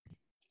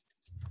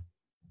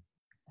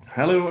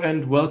Hello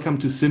and welcome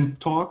to Sim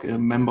Talk, a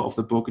member of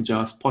the Broken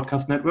Jars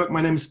podcast network. My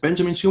name is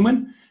Benjamin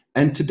Schumann,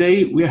 and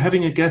today we are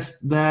having a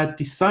guest that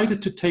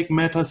decided to take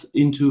matters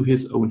into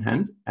his own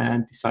hand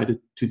and decided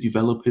to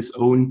develop his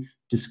own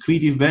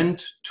discrete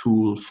event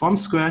tool from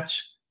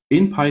scratch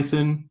in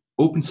Python,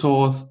 open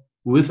source,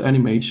 with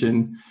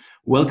animation.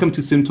 Welcome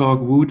to Sim Talk,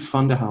 Wout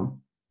van der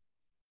Ham.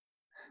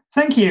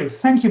 Thank you,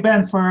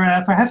 Ben, for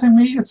having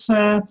me. It's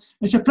a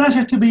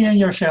pleasure to be in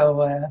your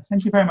show.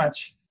 Thank you very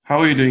much. How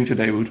are you doing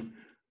today, Wout?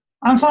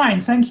 I'm fine,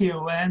 thank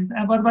you. And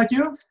what about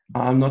you?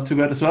 I'm not too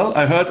bad as well.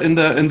 I heard in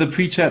the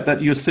pre-chat that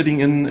you're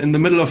sitting in the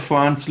middle of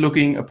France,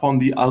 looking upon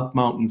the Alp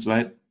mountains,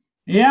 right?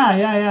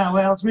 Yeah.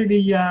 Well, it's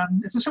really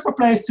it's a super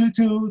place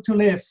to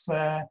live,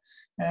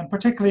 and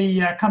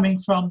particularly coming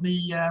from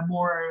the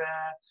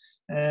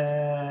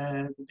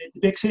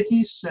big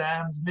cities.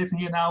 Living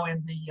here now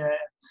in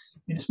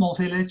a small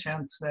village,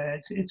 and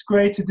it's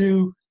great to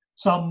do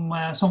some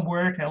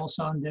work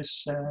also in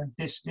this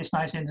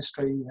nice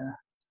industry.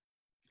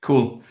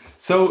 Cool.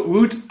 So,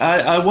 Wout,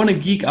 I want to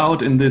geek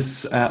out in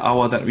this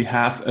hour that we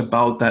have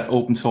about that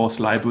open source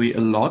library a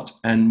lot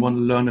and want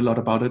to learn a lot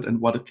about it and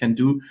what it can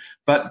do.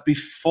 But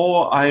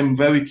before, I'm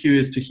very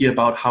curious to hear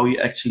about how you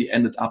actually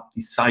ended up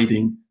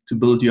deciding to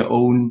build your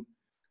own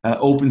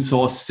open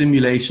source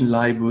simulation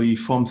library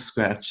from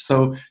scratch.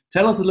 So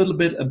tell us a little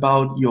bit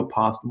about your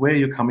past, where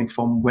you're coming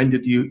from, when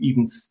did you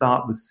even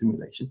start with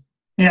simulation?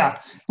 Yeah,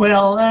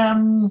 well,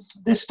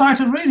 this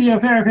started really a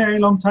very, very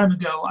long time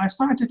ago. I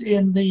started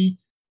in the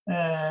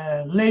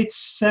late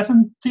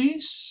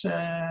 70s,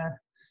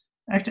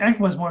 actually it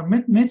was more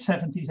mid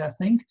 70s, I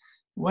think,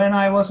 when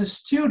I was a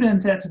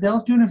student at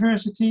Delft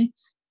University,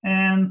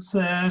 and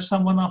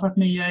someone offered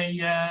me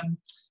a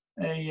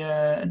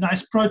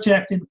nice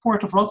project in the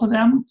port of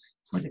Rotterdam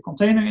for the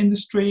container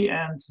industry,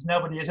 and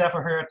nobody has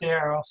ever heard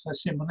there of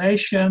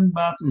simulation,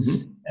 but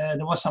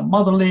there was some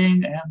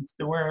modeling and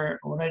there were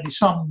already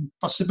some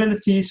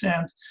possibilities,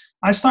 and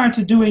I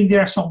started doing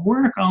there some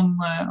work on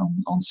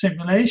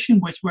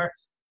simulation, which were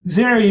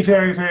very,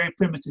 very, very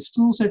primitive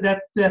tools at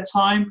that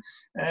time.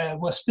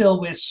 Was still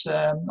with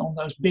on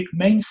those big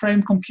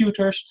mainframe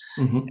computers.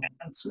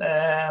 And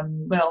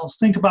well,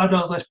 think about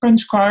all those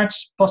punch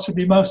cards.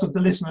 Possibly most of the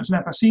listeners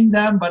never seen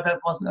them, but that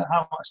was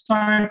how I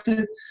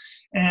started.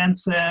 And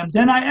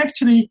then I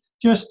actually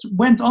just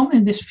went on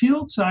in this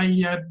field.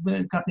 I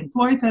got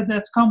employed at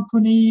that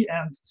company,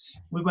 and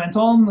we went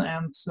on,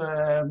 and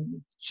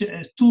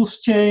tools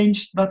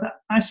changed. But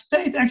I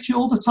stayed actually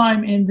all the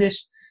time in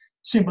this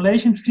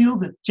simulation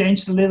field. It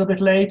changed a little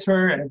bit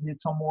later. I did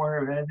some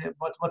more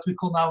what we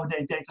call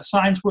nowadays data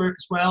science work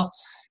as well,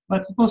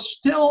 but it was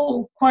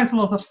still quite a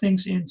lot of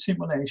things in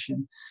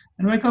simulation.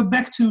 And when I go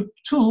back to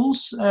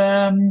tools,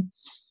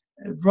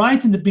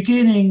 right in the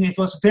beginning it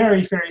was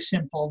very, very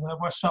simple. There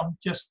were some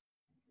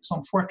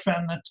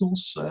Fortran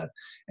tools,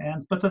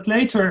 but that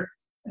later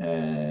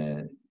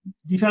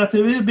developed a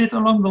little bit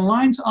along the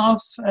lines of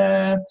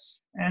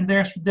and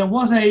there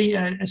was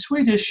a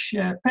Swedish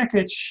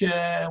package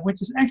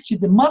which is actually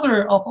the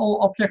mother of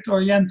all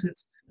object-oriented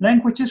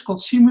languages, called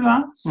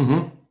Simula.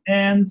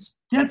 And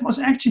that was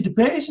actually the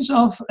basis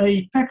of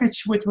a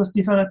package which was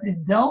developed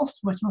in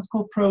Delft, which was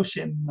called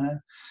ProSim.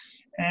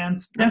 And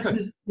that's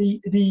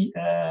the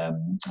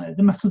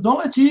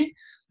methodology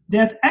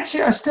that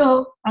actually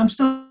I'm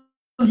still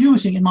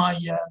using in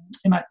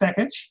my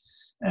package.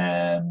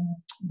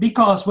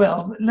 Because,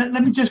 well, let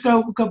me just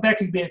go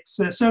back a bit.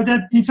 So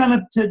that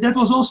developed, that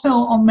was all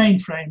still on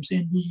mainframes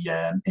in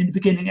the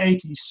beginning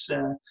 80s.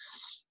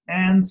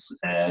 And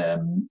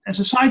as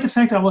a side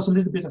effect, I was a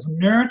little bit of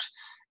a nerd.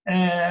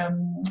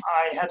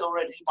 I had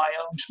already my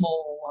own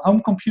small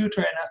home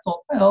computer, and I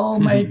thought, well,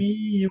 maybe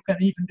you can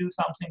even do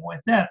something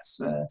with that.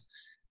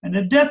 And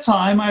at that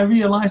time, I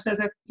realized that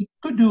I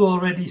could do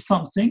already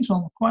some things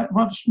on quite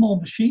rather small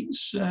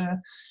machines.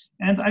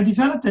 And I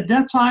developed at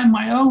that time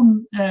my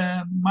own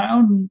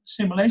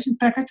simulation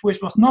package,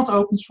 which was not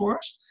open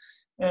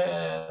source.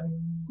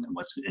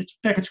 It's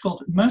a package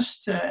called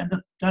Must, and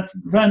that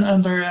ran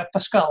under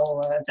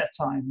Pascal at that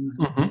time.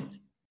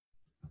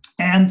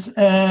 And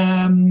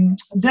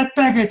that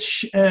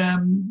package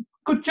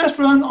could just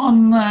run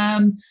on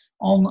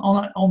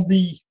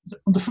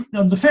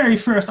the very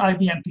first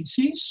IBM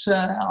PCs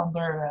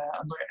under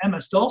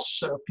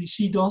MS-DOS, or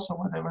PC-DOS, or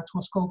whatever it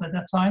was called at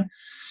that time.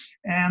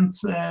 And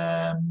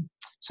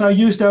so I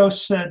used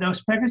those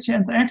packages,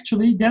 and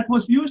actually that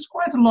was used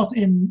quite a lot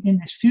in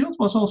this field.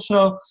 Was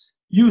also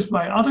used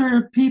by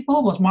other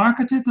people, was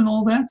marketed and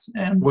all that.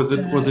 And was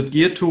it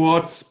geared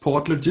towards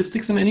port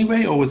logistics in any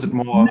way, or was it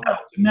more?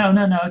 No.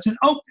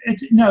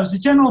 It's a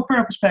general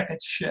purpose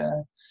package.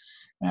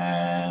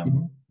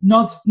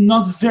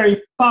 Not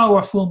very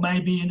powerful,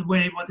 maybe, in the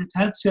way what it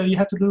had. So you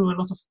had to do a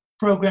lot of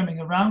programming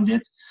around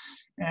it.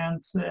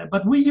 And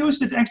but we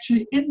used it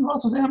actually in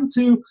Rotterdam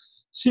to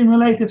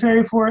simulate the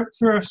very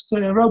first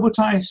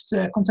robotized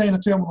container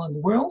terminal in the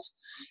world,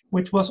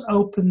 which was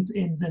opened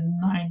in the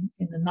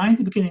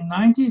beginning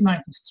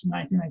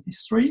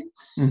 1993.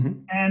 Mm-hmm.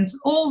 And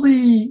all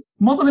the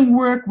modeling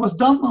work was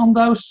done in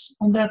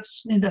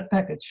that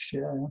package.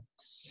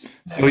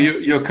 So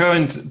your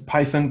current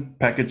Python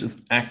package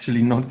is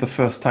actually not the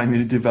first time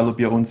you develop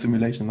your own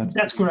simulation.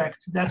 That's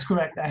correct. That's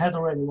correct. I had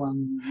already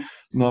one.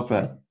 Not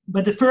bad.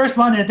 But the first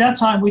one, at that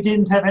time, we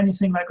didn't have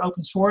anything like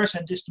open source,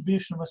 and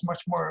distribution was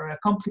much more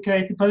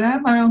complicated. But I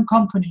had my own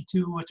company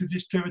to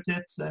distribute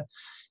it,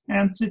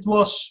 and it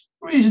was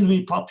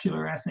reasonably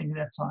popular, I think, at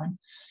that time.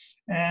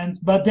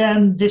 But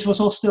then this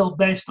was all still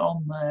based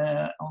on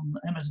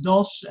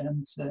MS-DOS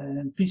and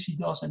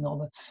PC-DOS and all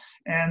that.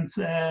 And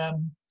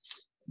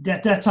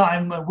at that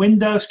time,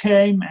 Windows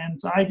came, and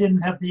I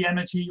didn't have the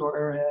energy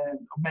or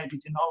maybe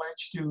the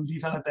knowledge to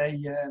develop a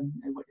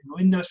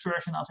Windows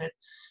version of it.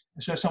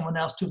 So someone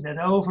else took that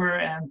over,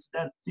 and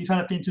that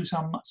developed into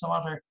some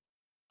other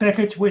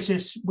package, which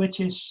is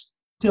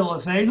still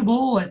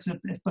available. It's a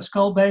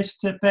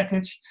Pascal-based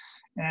package,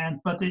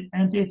 and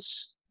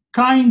it's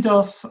kind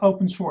of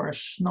open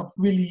source, not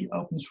really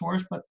open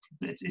source, but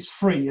it's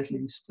free at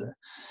least.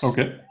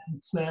 Okay.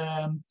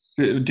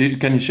 And,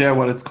 can you share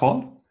what it's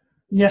called?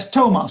 Yes,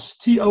 Thomas,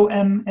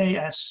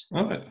 Tomas.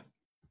 Okay.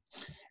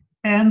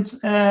 And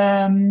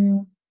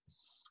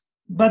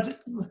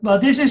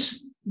this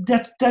is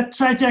that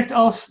trajectory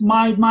of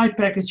my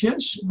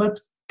packages. But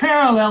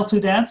parallel to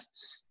that,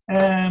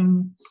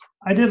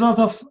 I did a lot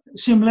of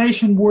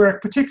simulation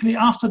work, particularly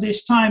after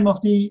this time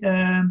of the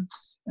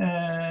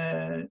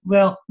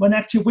when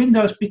actually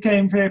Windows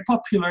became very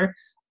popular.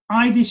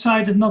 I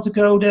decided not to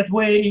go that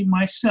way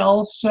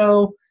myself.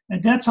 So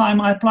at that time,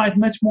 I applied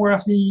much more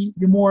of the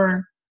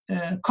more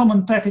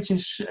common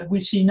packages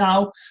we see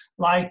now,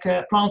 like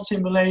plant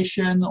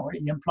simulation, or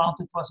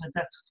EM-Plant it was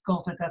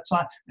called at that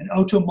time, and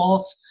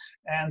AutoMod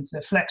and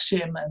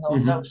FlexSim and all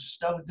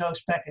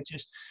those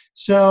packages.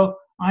 So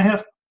I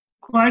have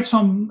quite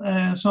I'm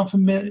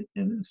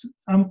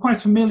quite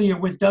familiar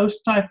with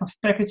those type of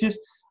packages,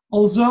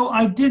 although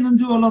I didn't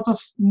do a lot of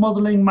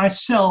modeling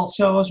myself.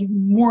 So I was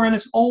more or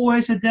less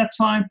always at that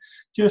time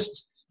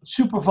just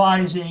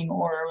supervising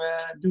or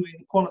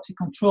doing quality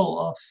control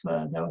of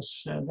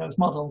those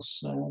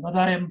models, but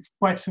I am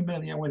quite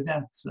familiar with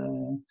that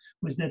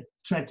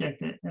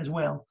trajectory as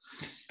well.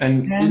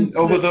 And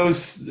over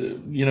those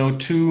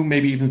 2,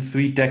 maybe even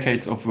 3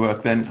 decades of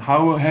work, then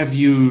how have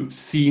you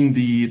seen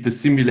the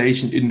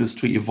simulation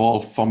industry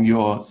evolve from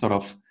your sort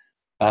of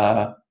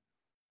a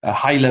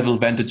high level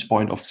vantage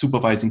point of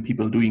supervising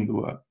people doing the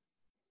work?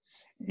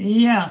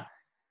 Yeah.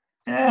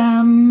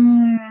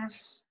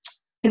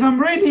 If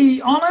I'm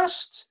really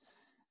honest,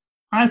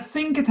 I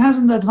think it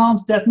hasn't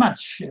advanced that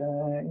much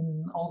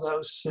in all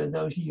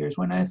those years.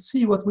 When I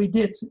see what we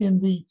did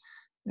in the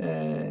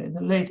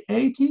late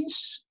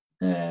 80s,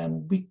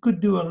 we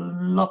could do a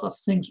lot of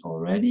things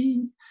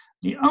already.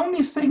 The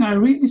only thing I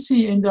really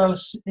see in the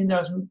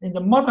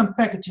modern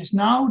packages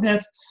now,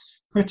 that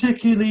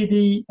particularly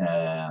the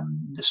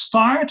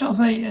start of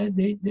a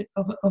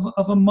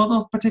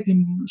model,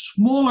 particularly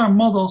smaller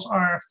models,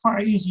 are far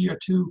easier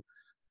to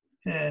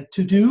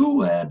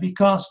do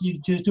because you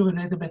just do a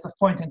little bit of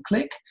point and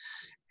click,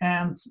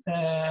 and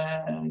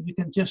you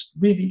can just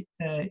really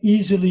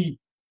easily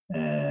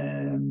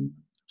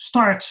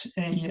start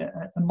a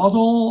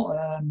model,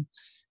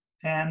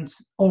 and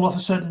all of a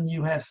sudden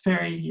you have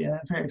very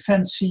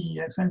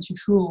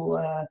fanciful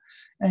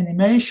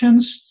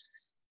animations.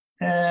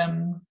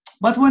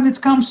 But when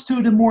it comes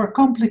to the more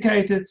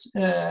complicated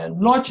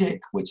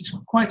logic, which is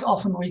quite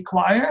often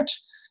required,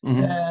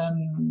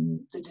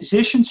 the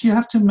decisions you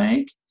have to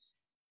make,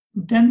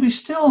 then we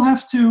still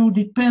have to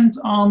depend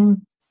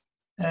on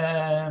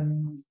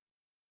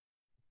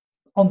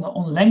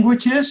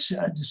languages,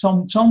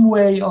 some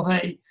way of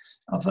a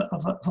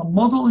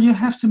model you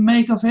have to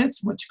make of it,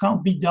 which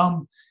can't be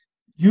done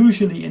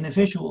usually in a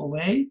visual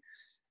way.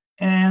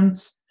 And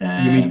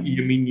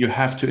you mean you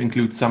have to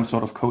include some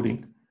sort of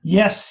coding?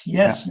 Yes.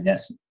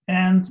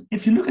 And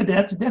if you look at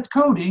that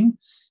coding,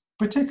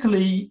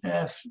 particularly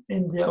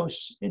in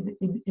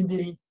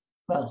the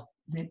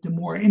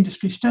more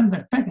industry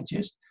standard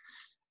packages,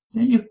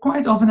 then you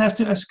quite often have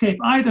to escape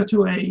either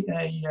to a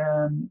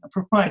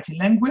proprietary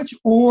language,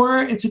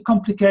 or it's a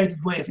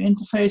complicated way of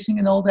interfacing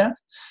and all that.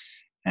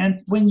 And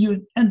when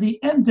you, at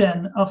the end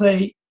then of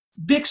a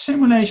big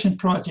simulation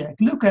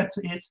project, look at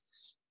it,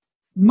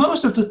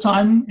 most of the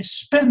time is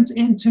spent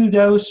into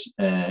those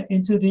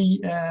into the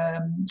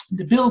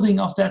building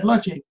of that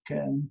logic,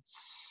 and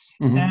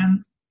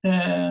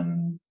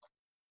I'm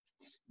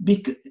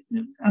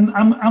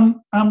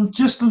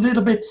just a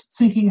little bit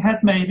thinking ahead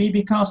maybe,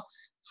 because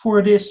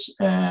for this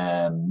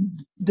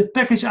the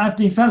package I've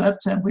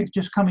developed, and we're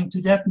just coming to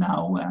that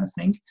now, I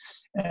think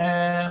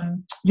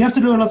you have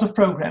to do a lot of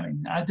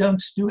programming. I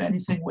don't do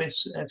anything with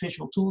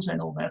visual tools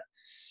and all that.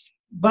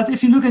 But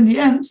if you look in the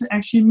end,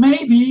 actually,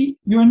 maybe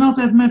you're not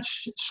that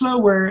much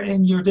slower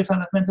in your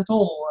development at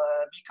all,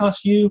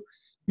 because you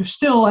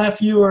still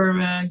have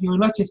your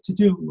logic to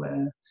do.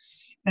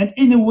 And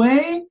in a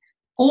way,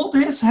 all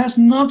this has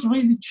not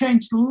really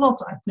changed a lot,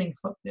 I think,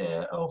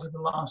 over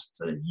the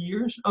last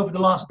years, over the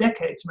last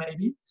decades,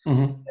 maybe.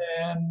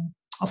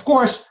 Of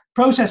course,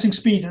 processing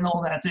speed and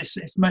all that is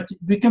much.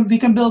 We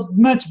can build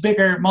much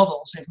bigger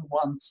models if we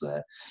want,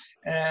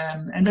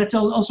 and that's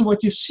also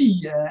what you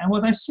see. And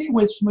what I see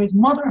with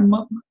modern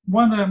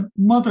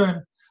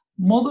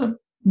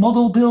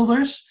model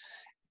builders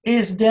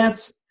is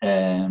that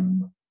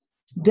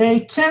they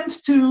tend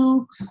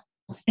to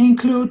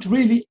include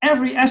really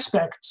every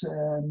aspect.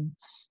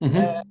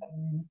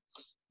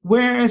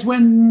 Whereas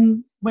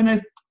when I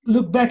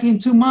look back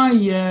into my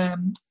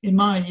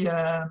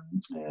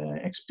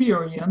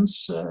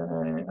experience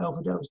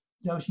over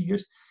those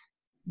years,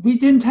 we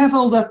didn't have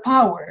all that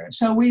power.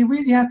 So we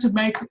really had to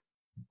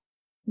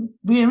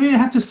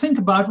think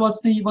about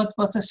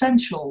what's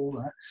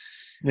essential.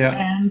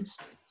 And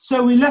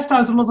so we left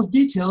out a lot of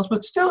details,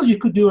 but still you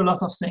could do a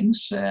lot of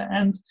things.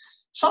 And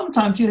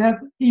sometimes you have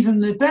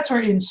even a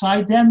better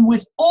insight than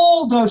with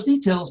all those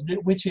details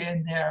which are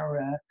in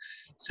there.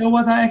 So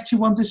what I actually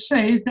want to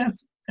say is that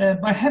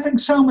by having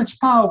so much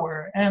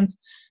power and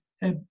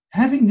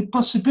having the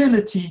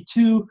possibility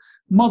to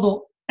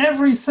model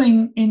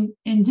everything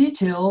in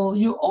detail,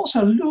 you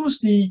also lose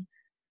the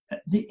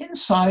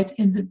insight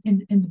in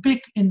the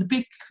big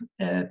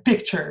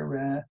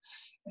picture.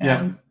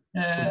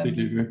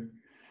 Completely agree.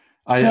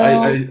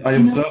 I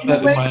observe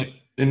that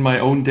in my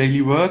own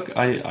daily work.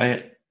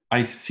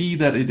 I see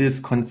that it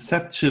is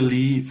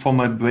conceptually, for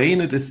my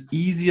brain, it is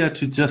easier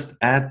to just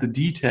add the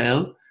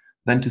detail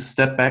than to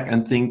step back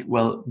and think,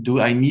 well, do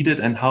I need it,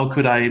 and how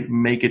could I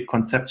make it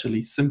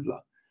conceptually simpler?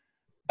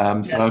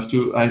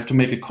 So I have to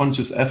make a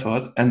conscious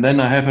effort, and then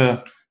I have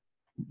a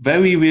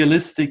very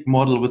realistic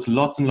model with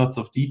lots and lots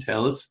of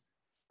details,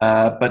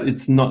 but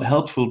it's not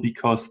helpful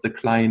because the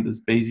client is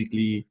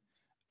basically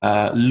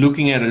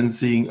looking at it and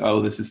seeing,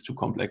 oh, this is too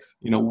complex.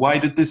 Why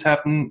did this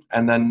happen?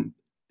 And then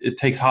it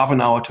takes half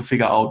an hour to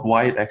figure out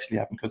why it actually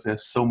happened because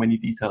there's so many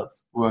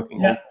details working.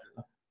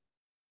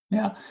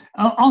 Yeah.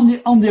 On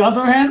the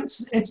other hand,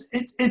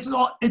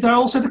 it are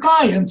also the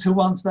clients who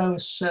want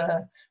those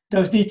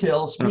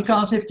details,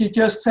 because if you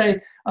just say,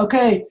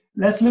 okay,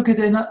 let's look at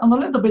it on a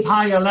little bit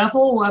higher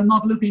level. I'm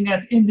not looking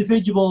at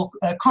individual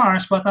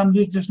cars, but I'm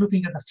just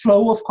looking at the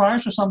flow of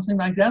cars or something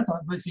like that. Or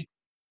if you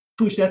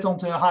push that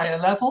onto a higher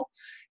level,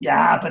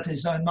 but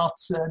it's not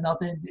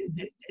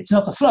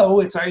the flow,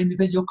 it's our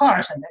individual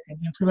cars, and they can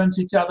influence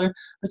each other.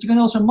 But you can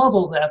also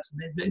model that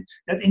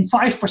in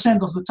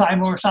 5% of the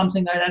time or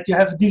something like that, you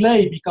have a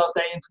delay because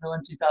they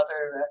influence each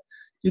other.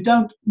 You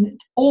don't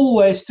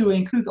always to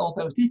include all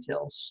those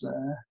details.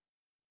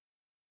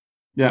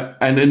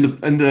 And in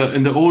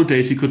the old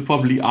days, you could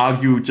probably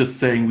argue just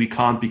saying we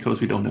can't because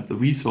we don't have the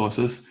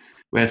resources,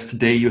 whereas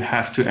today you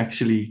have to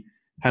actually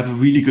have a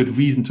really good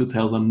reason to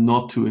tell them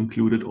not to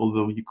include it,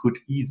 although you could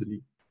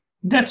easily.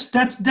 That's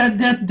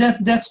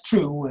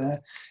true,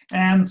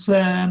 and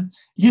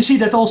you see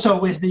that also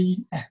with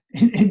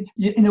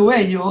in a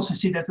way you also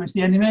see that with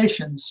the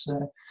animations.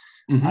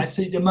 I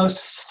see the most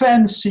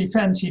fancy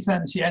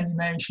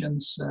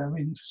animations,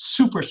 really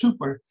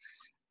super.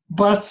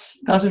 But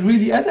does it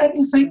really add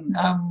anything?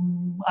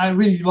 I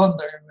really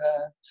wonder.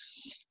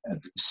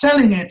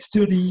 Selling it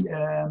to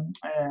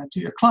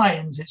your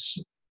clients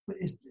is.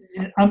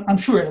 I'm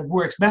sure it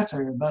works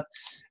better, but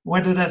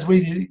whether that's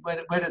really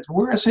whether it's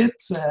worth it,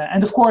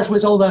 and of course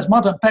with all those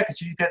modern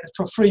packages you get it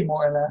for free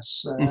more or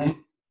less,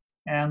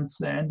 and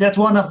that's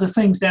one of the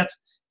things that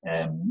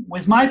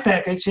with my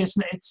package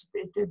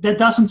that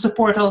doesn't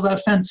support all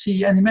those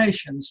fancy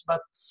animations,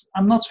 but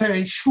I'm not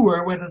very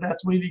sure whether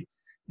that's really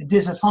a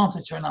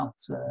disadvantage or not.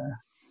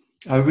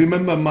 I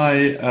remember my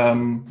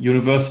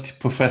university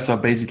professor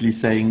basically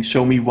saying,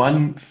 show me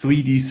one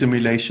 3D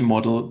simulation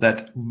model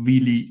that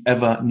really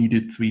ever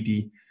needed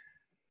 3D.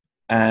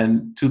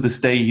 And to this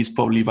day, he's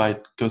probably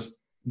right, because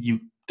you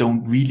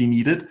don't really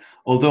need it.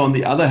 Although on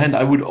the other hand,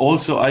 I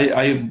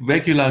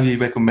regularly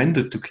recommend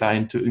it to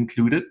clients to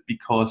include it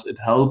because it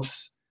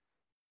helps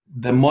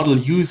the model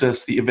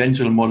users, the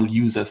eventual model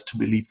users, to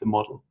believe the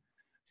model.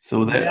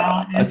 So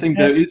I think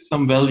there is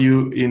some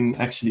value in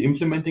actually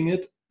implementing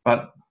it,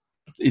 but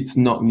it's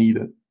not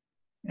needed.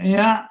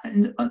 Yeah,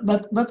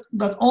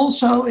 but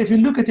also if you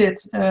look at it,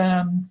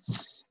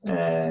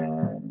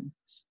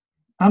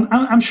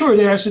 I'm sure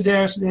there's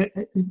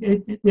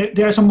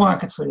a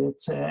market for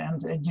it,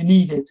 and you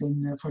need it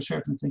for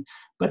certain things.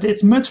 But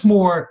it's much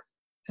more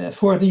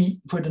for the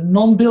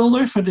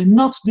non-builders, for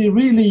not the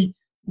really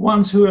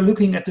ones who are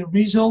looking at the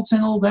results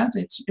and all that.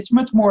 It's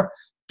much more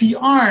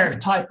PR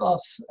type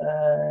of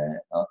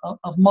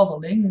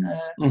modeling,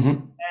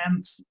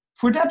 and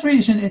for that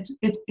reason, it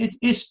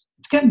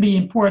can be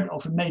important, or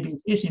maybe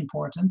it is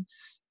important,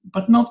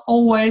 but not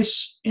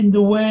always in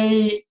the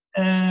way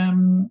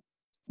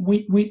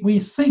we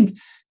think.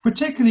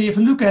 Particularly if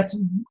you look at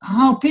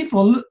how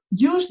people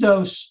use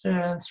those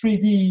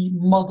 3D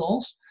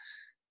models,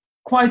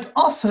 quite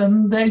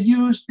often they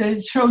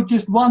show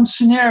just one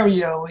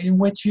scenario in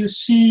which you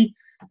see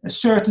a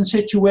certain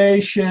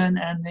situation,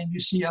 and then you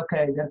see,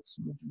 okay, that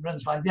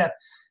runs like that.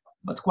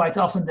 But quite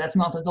often that's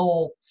not at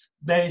all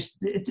based.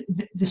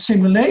 The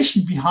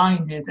simulation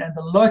behind it and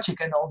the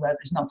logic and all that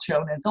is not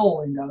shown at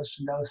all in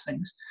those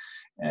things.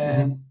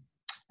 And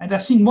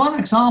I've seen one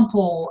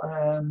example.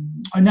 I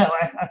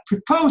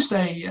proposed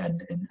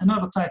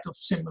another type of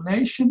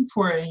simulation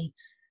for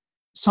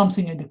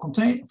something in the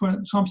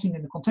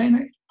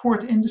container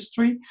port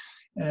industry.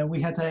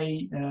 We had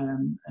a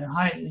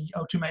highly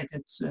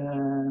automated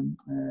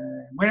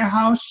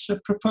warehouse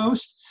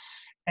proposed.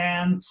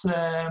 And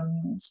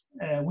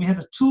we had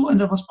a tool,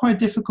 and that was quite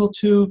difficult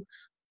to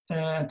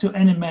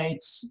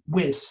animate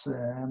with.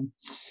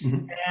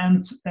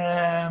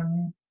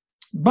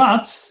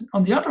 But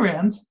on the other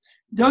end,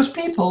 those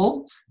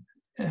people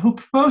who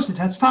proposed it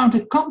had found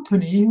a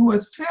company who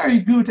was very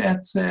good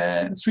at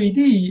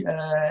 3D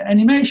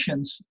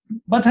animations,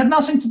 but had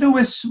nothing to do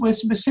with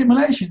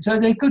simulation. So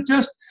they could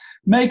just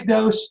make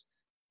those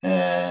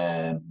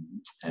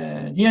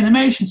the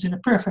animations in a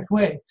perfect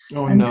way.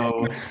 Oh, and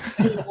no.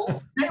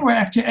 They were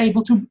actually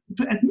able to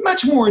add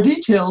much more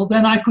detail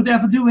than I could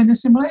ever do in the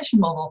simulation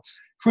model.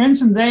 For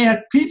instance, they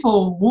had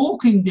people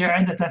walking there,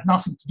 and that had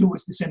nothing to do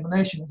with the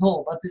simulation at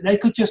all, but they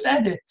could just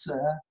add it.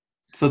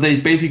 So they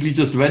basically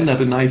just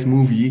rendered a nice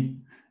movie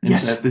and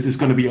said, this is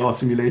going to be our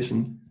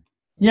simulation.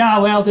 Yeah,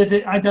 well,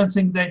 I don't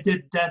think they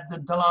did that.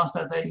 The last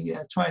that they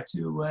tried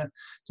to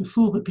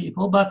fool the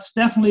people, but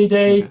definitely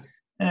they.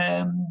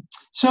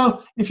 So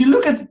if you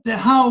look at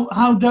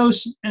how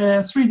those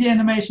 3D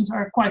animations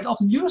are quite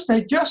often used,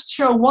 they just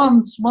show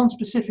one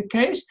specific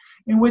case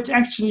in which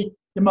actually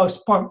the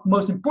most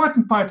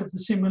important part of the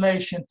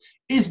simulation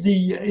is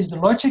the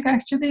logic,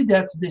 actually,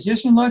 that's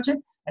decision logic,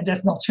 and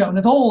that's not shown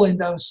at all in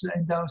those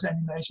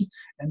animations.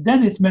 And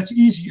then it's much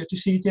easier to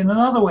see it in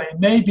another way,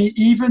 maybe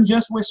even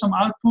just with some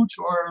outputs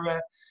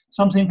or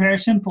something very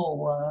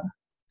simple.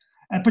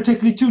 And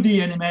particularly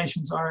 2D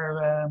animations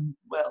are,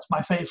 it's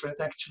my favorite,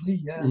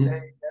 actually.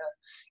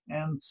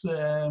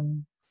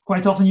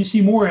 Quite often you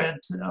see more at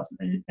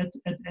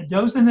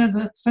those than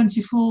at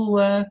fanciful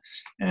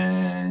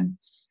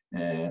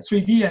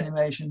 3D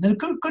animations. And a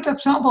good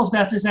example of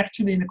that is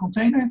actually in the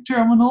container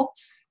terminal.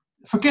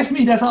 Forgive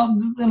me that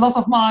a lot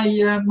of my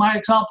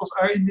examples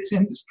are in this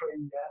industry.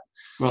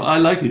 Well, I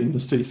like the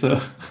industry,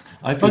 so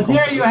I feel. But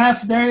there you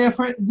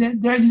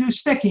do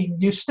stacking.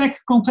 You stack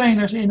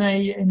containers on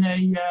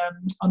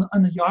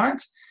a yard,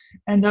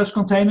 and those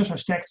containers are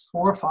stacked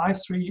 4, 5,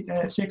 3,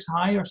 6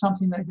 high or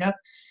something like that.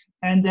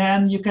 And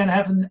then you can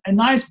have a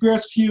nice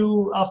bird's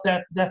view of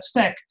that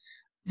stack.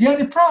 The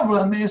only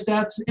problem is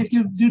that if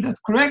you do that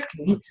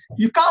correctly,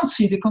 you can't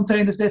see the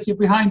containers that are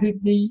behind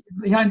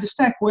the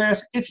stack.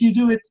 Whereas if you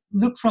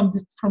look from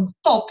the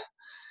top,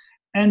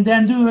 and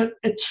then do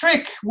a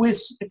trick with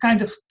a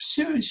kind of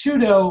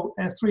pseudo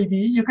 3D,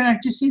 you can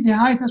actually see the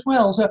height as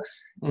well. So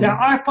there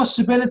are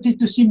possibilities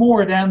to see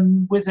more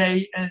than with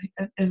a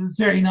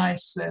very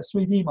nice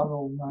 3D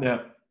model.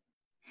 Yeah.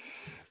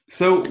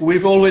 So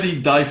we've already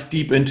dived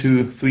deep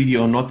into 3D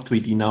or not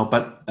 3D now,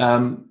 but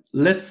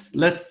let's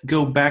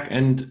go back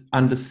and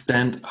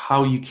understand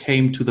how you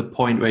came to the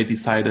point where you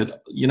decided,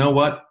 you know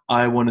what,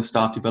 I want to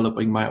start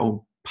developing my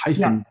own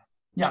Python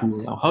tool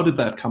now. How did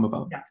that come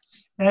about? Yeah.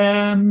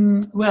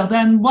 Well,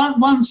 then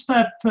one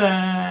step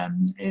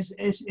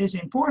is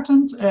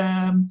important.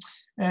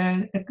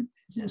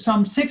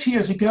 Some 6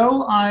 years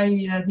ago,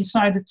 I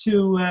decided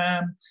to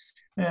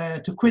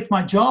quit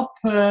my job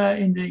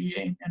in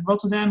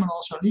Rotterdam and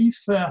also leave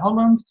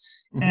Holland.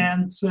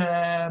 And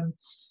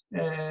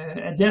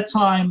at that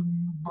time,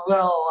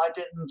 well, I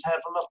didn't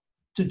have a lot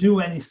to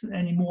do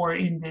anymore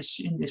in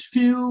this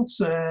field,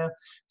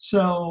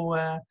 so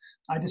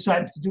I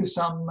decided to do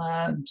some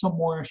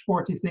more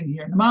sporty thing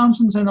here in the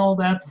mountains and all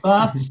that.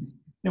 But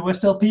there were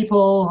still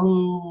people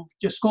who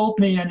just called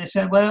me and they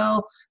said,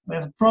 "Well, we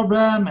have a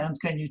problem, and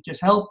can you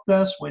just help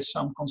us with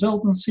some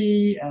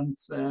consultancy?" And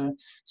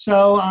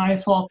so I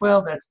thought,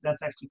 well,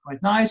 that's actually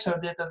quite nice. So I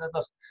did a lot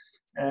of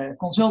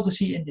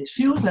consultancy in this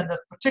field, and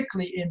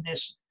particularly in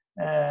this.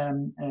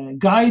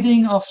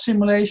 Guiding of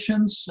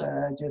simulations,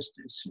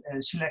 just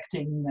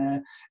selecting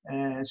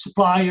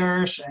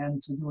suppliers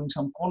and doing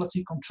some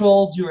quality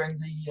control during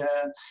the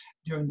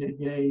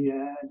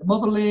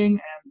modeling,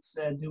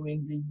 and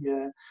doing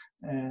the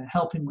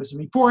helping with the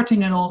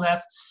reporting and all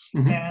that.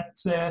 And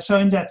so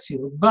in that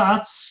field.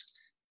 But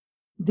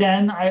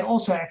then I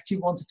also actually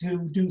wanted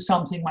to do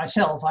something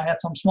myself. I had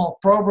some small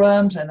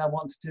problems, and I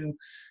wanted to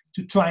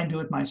try and do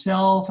it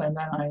myself. And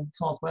then I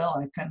thought, well,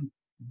 I can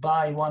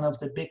buy one of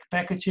the big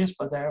packages,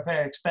 but they're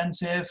very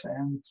expensive,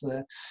 and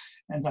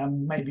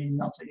I'm maybe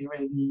not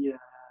really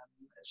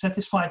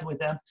satisfied with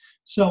them.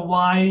 So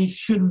why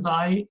shouldn't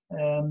I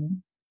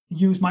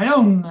use my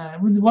own?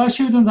 Why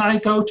shouldn't I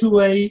go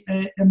to a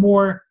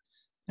more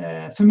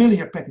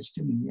familiar package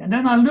to me? And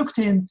then I looked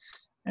in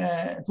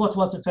what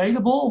was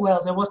available.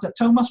 Well, there was the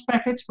Thomas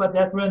package, but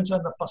that runs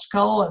under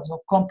Pascal. It's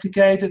all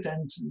complicated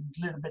and a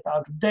little bit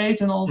out of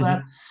date and all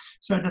that.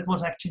 So that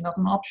was actually not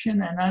an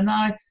option. And then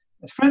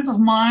a friend of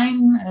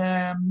mine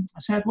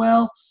said,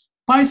 well,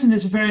 Python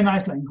is a very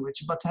nice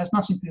language, but has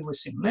nothing to do with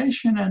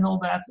simulation and all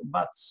that.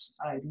 But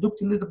I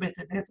looked a little bit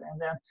at it,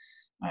 and then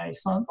I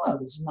thought, well,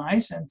 this is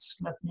nice, and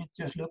let me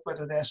just look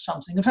whether there's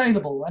something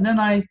available. And then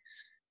I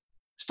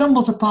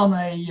stumbled upon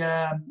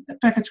a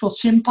package called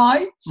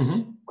SymPy,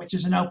 which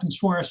is an open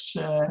source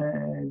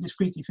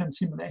discrete event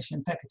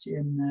simulation package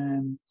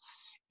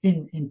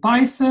in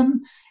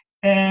Python,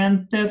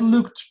 and that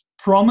looked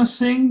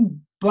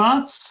promising,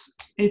 but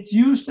it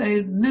used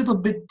a little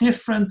bit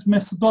different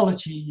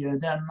methodology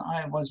than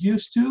I was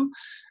used to.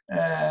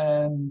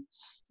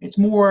 It's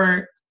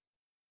more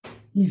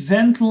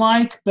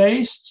event-like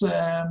based.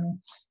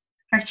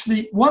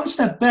 Actually, one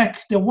step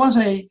back, there was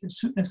a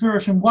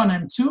version 1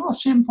 and 2 of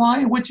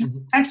SymPy, which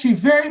actually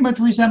very much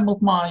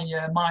resembled my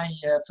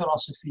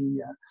philosophy.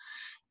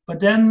 But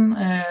then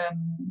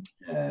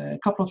a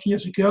couple of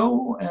years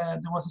ago,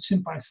 there was a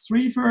SymPy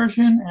 3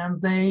 version,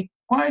 and they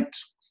quite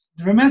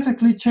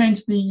dramatically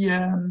changed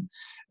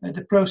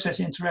the process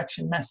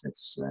interaction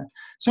methods.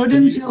 So it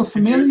didn't feel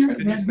familiar.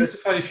 Can you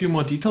specify a few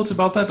more details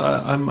about that?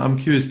 I'm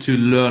curious to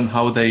learn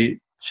how they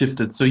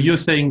shifted. So you're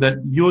saying that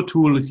your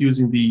tool is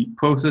using the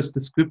process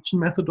description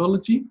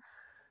methodology?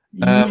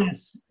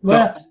 Yes.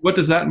 Well, so what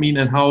does that mean,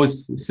 and how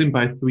is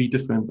SymPy 3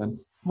 different then?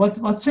 What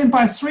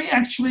SymPy 3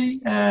 actually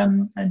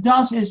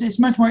does is it's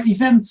much more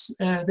event.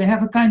 They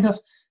have a kind of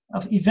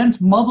event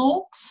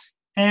model,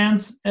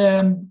 and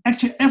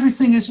actually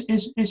everything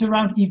is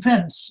around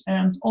events,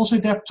 and also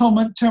their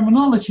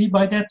terminology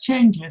by that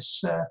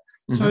changes.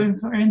 So,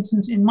 for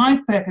instance, in my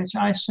package,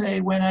 I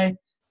say when a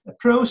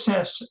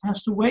process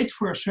has to wait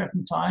for a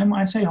certain time,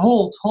 I say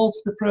hold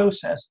the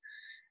process.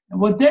 And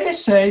what they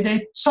say,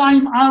 they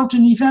time out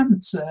an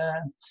event,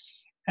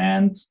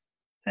 and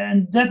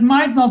that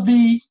might not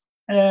be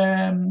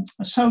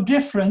so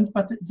different,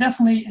 but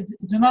definitely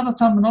it's another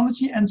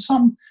terminology, and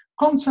some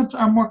concepts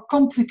are more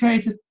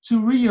complicated to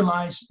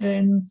realize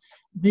in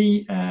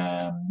the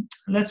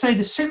let's say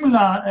the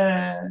similar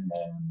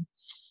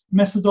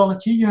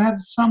methodology. You have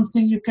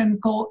something you can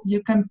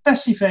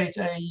passivate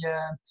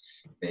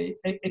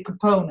a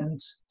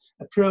component,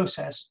 a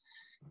process,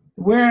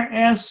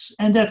 whereas,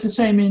 and that's the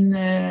same in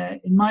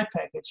my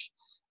package,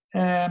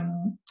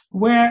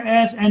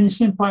 whereas, and in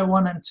SymPy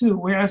 1 and 2,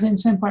 whereas in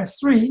SymPy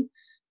 3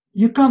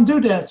 you can't do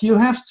that. You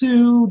have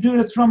to do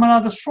it from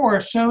another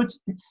source. So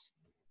it's,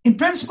 in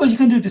principle, you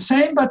can do the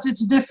same, but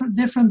it's a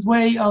different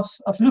way of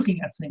looking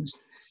at things.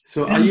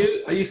 So are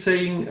you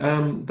saying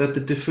that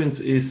the difference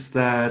is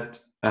that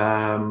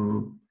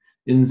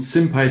in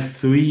SymPy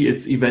 3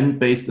 it's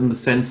event-based in the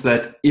sense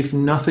that if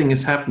nothing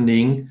is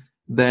happening,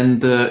 then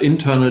the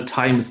internal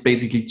time is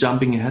basically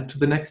jumping ahead to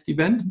the next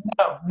event?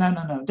 No.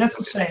 That's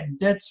the same.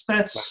 That's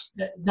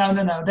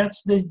no.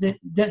 That's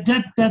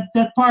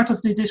that part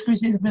of the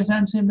discrete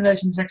event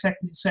simulation is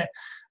exactly the same.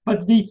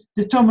 But the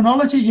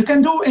terminology you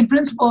can do in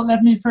principle.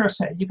 Let me first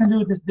say you can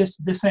do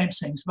the same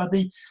things, but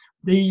the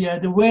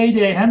way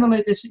they handle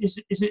it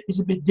is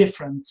a bit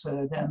different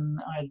than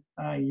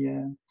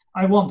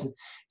I wanted.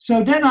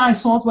 So then I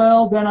thought,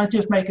 well, then I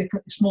just make a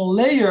small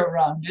layer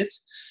around it.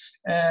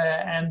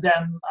 And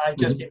then I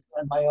just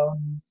implement my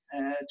own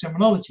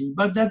terminology.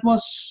 But that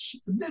was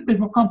a little bit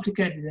more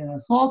complicated than I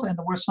thought, and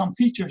there were some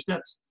features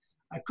that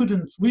I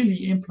couldn't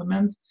really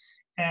implement,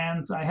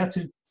 and I had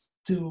to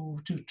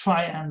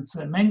try and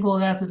mangle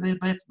that a little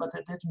bit, but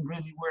it didn't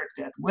really work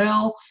that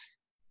well.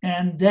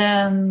 And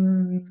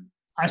then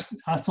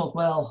I thought,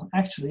 well,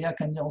 actually, I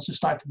can also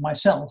start with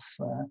myself,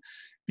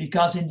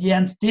 because in the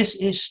end, this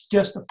is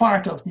just a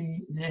part of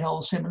the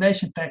whole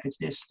simulation package.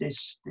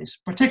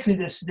 Particularly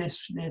this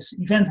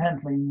event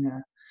handling.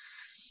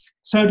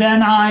 So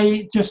then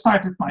I just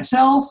started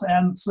myself,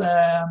 and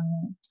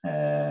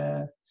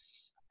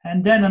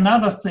then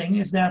another thing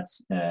is that,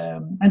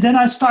 and then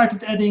I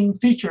started adding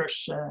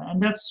features,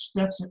 and that's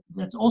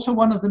also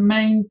one of the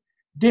main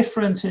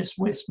differences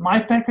with my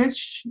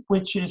package,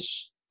 which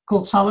is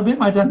called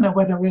Salabim. I don't know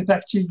whether we've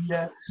actually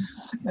you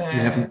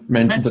haven't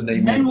mentioned the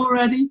name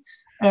already.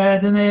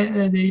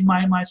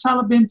 My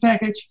Salabim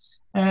package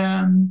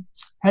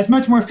has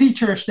much more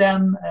features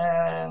than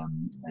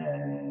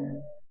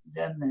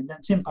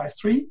SymPy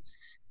 3,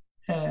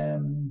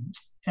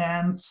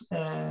 and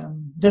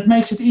that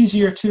makes it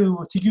easier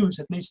to use,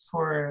 at least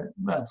for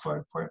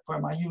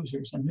my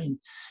users and me.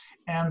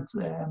 And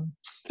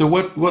so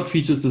what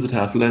features does it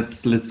have?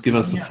 Let's give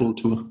us a full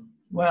tour.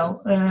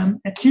 Well,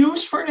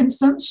 queues, for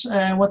instance,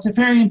 what's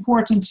very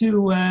important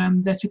to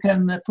that you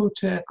can put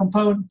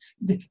component.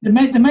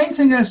 The main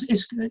thing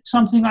is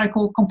something I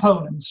call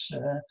components.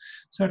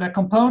 So there are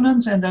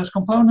components, and those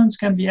components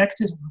can be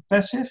active or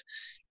passive,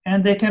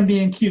 and they can be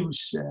in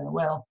queues.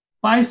 Well,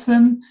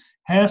 Python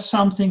has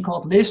something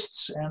called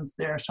lists, and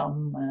there are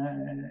some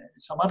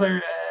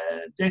other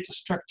data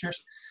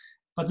structures.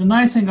 But the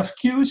nice thing of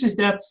queues is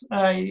that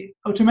I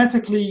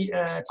automatically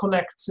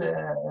collect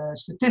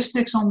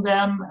statistics on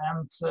them,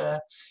 and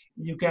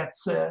you get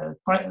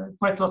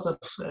quite a lot of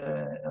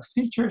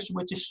features,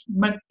 which is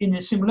in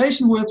a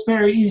simulation world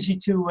very easy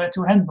to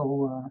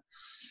handle.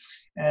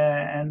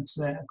 and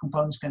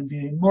components can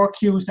be in more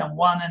queues than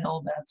one and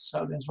all that.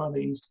 So that's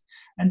really easy.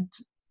 And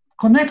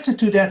connected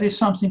to that is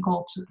something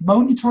called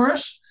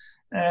monitors,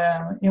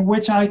 in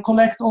which I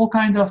collect all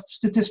kind of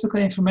statistical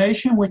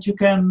information, which you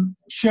can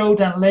show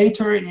then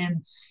later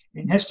in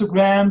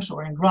histograms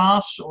or in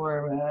graphs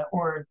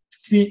or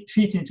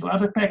feed into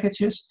other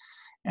packages,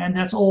 and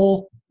that's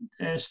all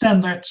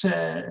standard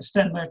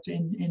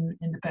in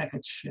the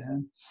package.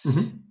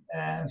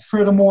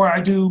 Furthermore,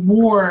 I do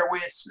more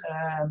with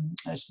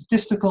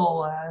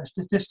statistical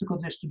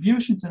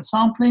distributions and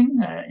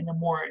sampling in a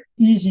more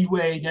easy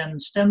way than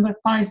standard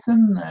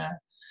Python,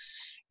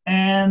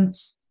 and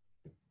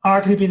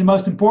arguably the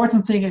most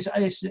important thing is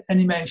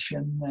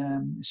animation.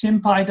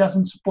 SymPy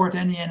doesn't support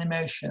any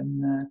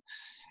animation,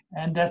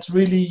 and that's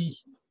really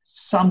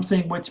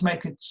something which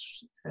makes it,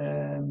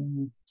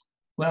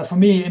 well, for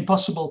me,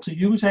 impossible to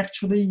use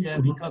actually,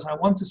 because I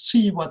want to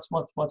see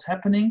what's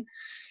happening.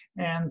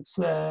 And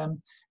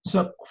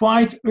so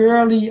quite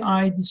early,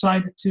 I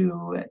decided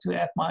to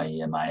add my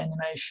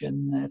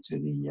animation to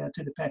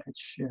the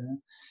package.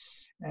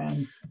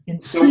 And in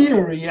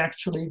theory,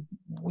 actually,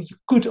 we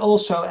could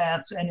also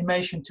add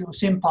animation to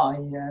SymPy,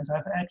 and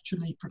I've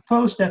actually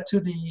proposed that to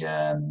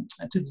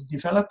the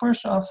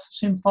developers of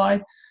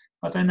SymPy,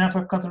 but I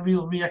never got a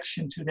real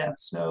reaction to that.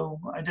 So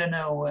I don't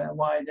know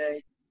why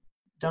they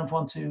don't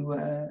want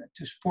to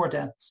support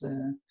that.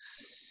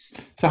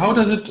 So how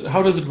does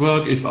it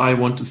work if I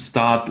want to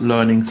start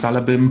learning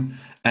Salabim,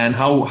 and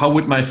how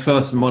would my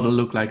first model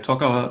look like?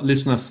 Talk our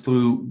listeners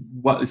through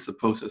what is the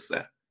process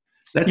there.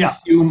 Let's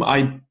assume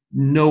I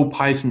know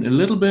Python a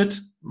little bit,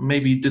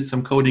 maybe did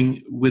some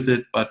coding with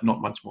it, but not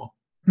much more.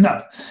 No.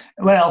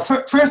 Well,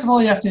 first of all,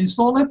 you have to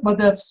install it, but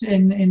that's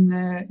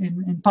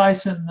in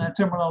Python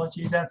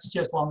terminology. That's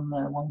just one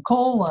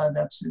call.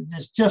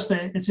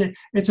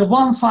 It's a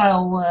one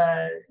file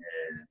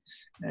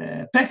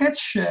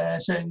package.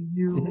 So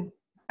you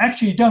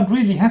actually don't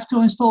really have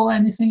to install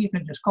anything. You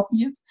can just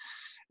copy it.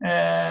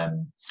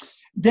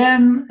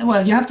 Then,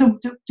 well, you have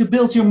to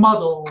build your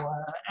model,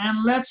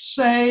 and let's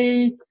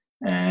say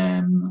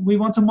we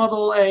want to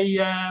model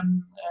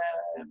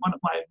one of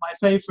my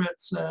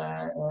favorite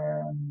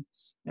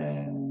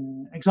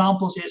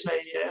examples is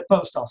a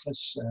post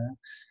office.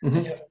 You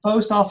have a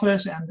post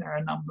office, and there are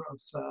a number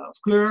of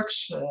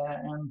clerks,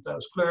 and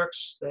those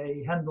clerks,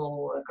 they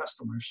handle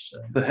customers.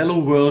 The Hello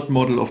World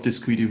model of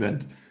discrete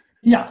event.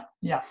 Yeah.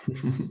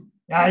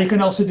 Yeah, you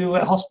can also do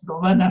a hospital,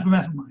 but never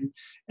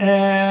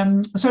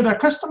mind. So there are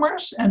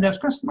customers, and those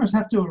customers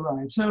have to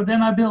arrive. So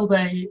then I build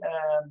a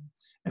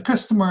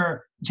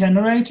customer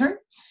generator,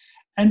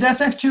 and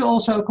that's actually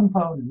also a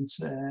component.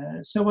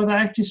 So what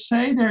I actually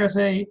say, there's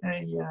a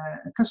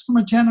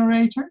customer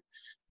generator,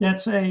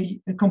 that's a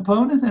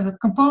component, and the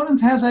component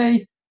has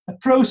a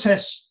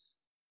process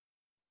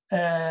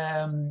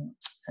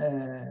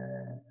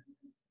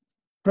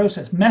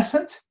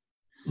method.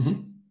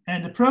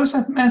 And the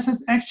process method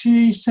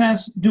actually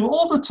says, do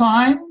all the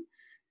time,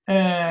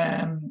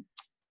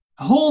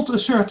 hold a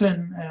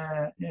certain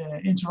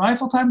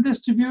interarrival time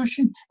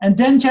distribution, and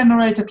then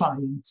generate a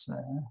client. So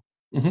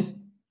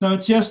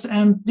it's just,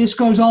 and this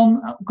goes on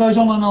and on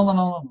and on and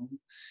on.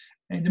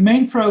 In the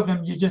main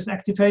program, you just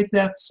activate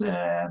that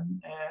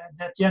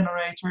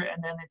generator,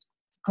 and then it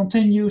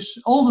continues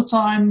all the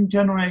time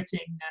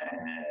generating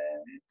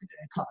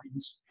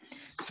clients.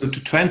 So to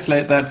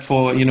translate that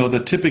for, the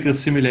typical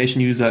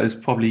simulation user is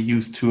probably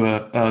used to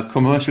a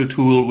commercial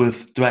tool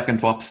with drag and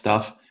drop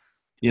stuff.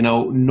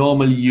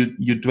 Normally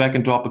you drag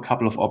and drop a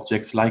couple of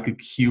objects like a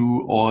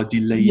queue or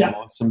delay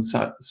or some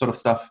sort of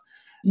stuff.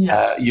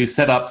 You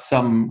set up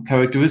some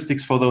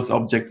characteristics for those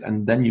objects,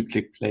 and then you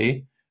click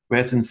play.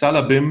 Whereas in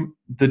Salabim,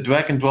 the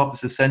drag and drop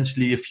is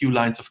essentially a few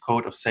lines of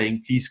code of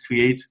saying, please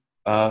create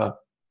a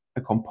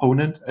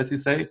component, as you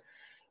say.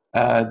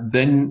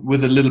 Then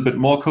with a little bit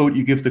more code,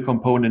 you give the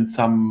component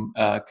some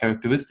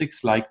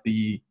characteristics like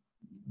the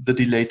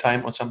delay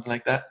time or something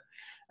like that.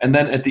 And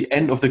then at the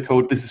end of the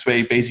code, this is where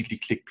you basically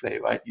click play,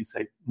 right? You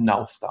say,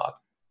 now start.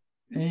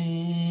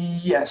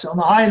 Yes, on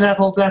a high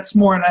level, that's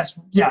more or less,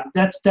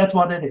 that's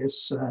what it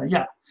is.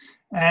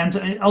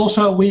 And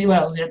also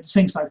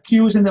things like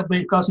queues,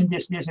 because in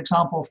this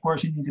example, of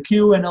course, you need a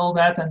queue and all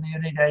that, and you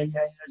need a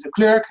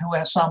clerk who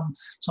has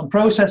some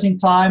processing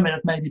time, and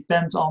it may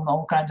depend on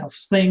all kinds of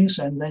things,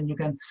 and then you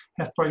can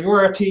have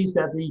priorities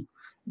that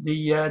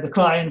the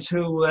clients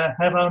who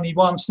have only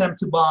one stamp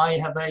to buy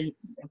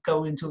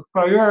go into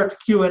priority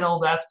queue and all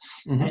that,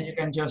 and you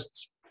can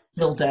just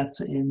build that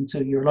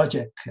into your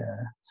logic.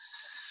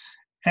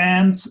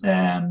 And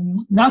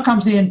now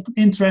comes the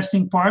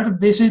interesting part of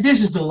this.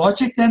 This is the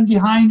logic then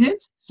behind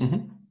it.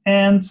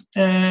 And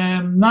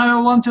now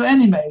I want to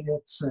animate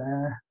it.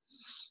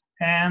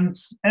 And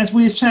as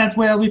we've said,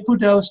 we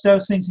put those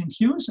things in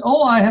queues.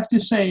 All I have to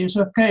say is,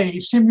 okay,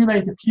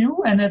 simulate the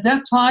queue, and at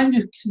that time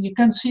you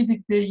can see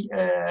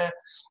the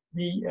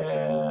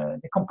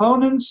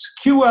components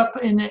queue up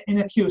in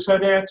a queue. So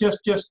they're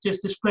just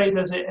displayed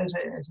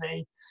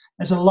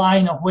as a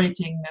line of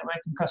waiting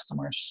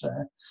customers.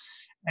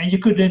 And you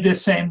could do the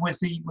same with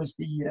the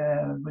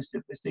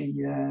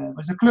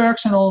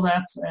clerks and all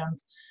that. And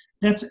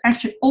that's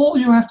actually all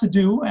you have to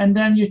do. And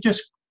then you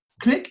just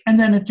click, and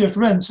then it just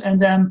runs.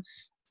 And then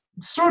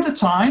through the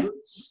time,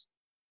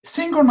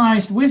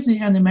 synchronized with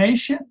the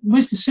animation,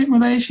 with the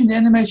simulation, the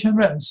animation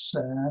runs.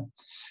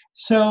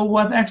 So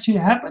what actually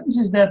happens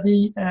is that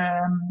the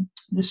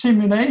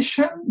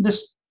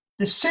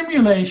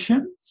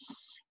simulation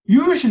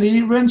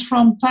usually runs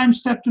from time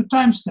step to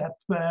time step,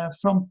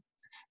 from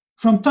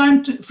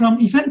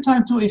event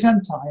time to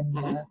event time,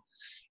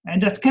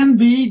 and that can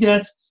be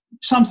that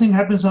something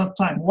happens on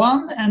time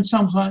 1, and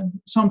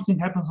something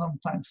happens on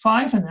time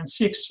 5, and then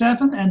 6,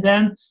 7, and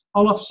then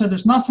all of a sudden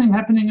there's nothing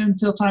happening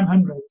until time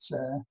 100.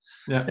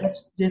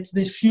 That's the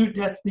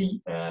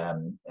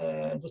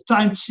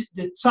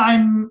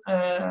time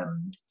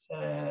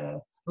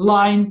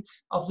line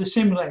of the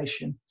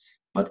simulation.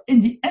 But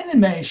in the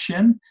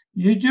animation,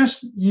 you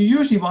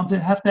usually want to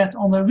have that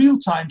on a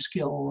real-time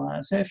skill.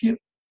 So if you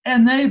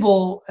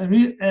enable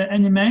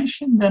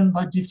animation, then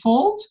by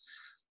default,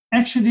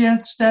 actually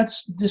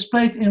that's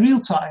displayed in real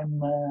time.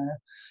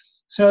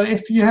 So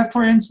if you have,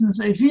 for instance,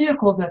 a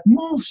vehicle that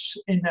moves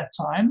in that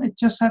time, it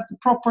just has the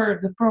proper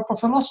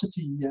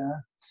velocity.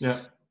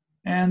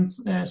 And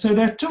so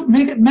there are two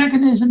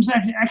mechanisms.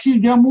 Actually,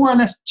 there are more or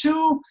less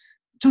two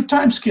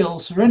time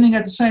skills running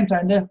at the same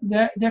time.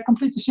 They're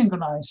completely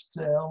synchronized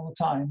all the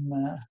time.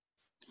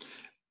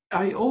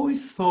 I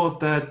always thought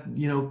that,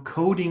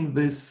 coding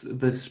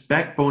this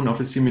backbone of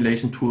a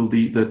simulation tool,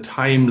 the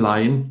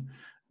timeline,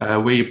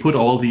 where you put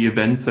all the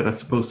events that are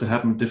supposed to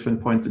happen at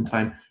different points in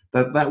time,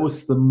 that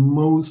was the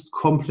most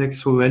complex,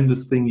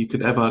 horrendous thing you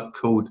could ever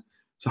code.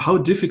 So how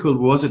difficult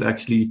was it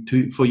actually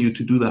for you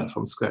to do that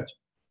from scratch?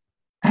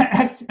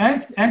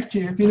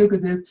 Actually, if you look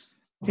at it,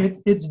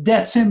 it's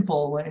that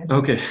simple.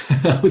 Okay,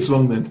 I was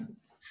wrong then.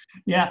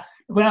 Yeah,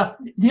 well,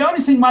 the only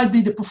thing might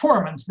be the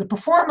performance. The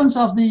performance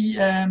of this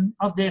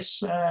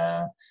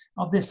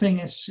thing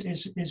is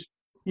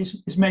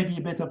maybe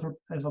a bit of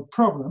a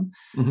problem,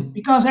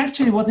 because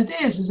actually what it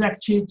is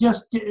actually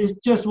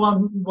just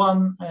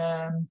one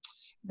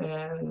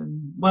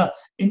well,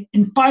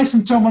 in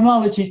Python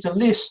terminology, it's a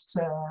list.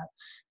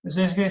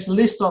 There's a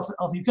list of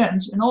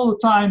events, and all the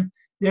time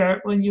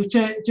when you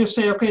just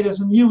say, okay, there's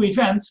a new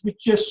event, we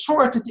just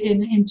sort it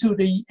into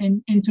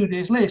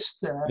this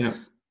list.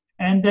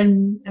 And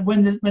then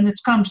when it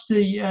comes to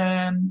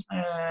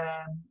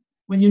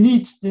when you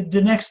need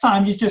the next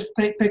time, you just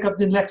pick up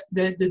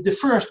the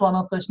first one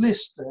of this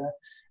list,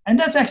 and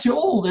that's actually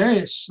all there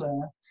is.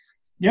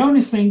 The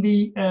only thing,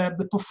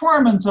 the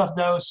performance of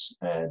those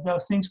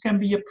things can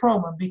be a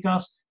problem,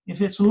 because if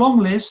it's a long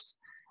list,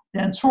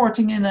 then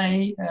sorting in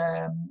an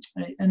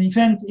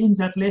event in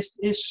that list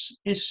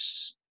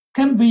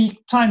can be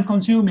time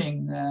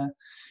consuming.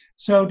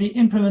 So the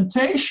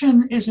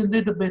implementation is a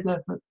little bit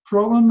of a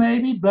problem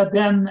maybe, but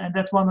then, and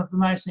that's one of the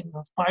nice things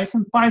of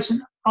Python.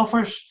 Python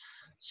offers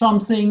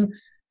something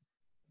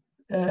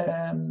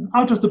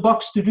out of the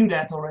box to do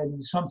that already,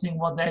 something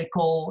what they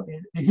call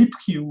a heap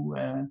queue.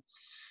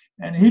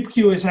 And a heap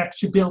queue is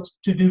actually built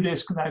to do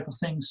this type of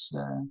things.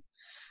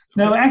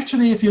 Now,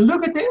 actually, if you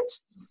look at it,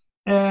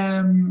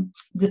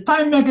 the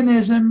time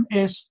mechanism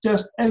is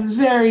just a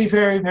very,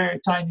 very, very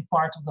tiny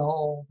part of the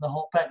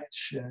whole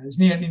package. It's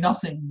nearly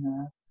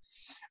nothing.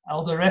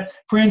 All the rest,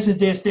 for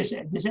instance,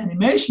 this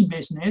animation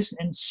business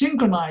and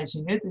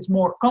synchronizing it is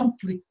more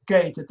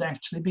complicated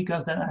actually,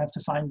 because then I have to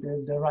find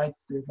the right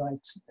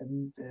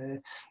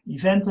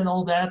event and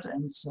all that,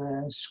 and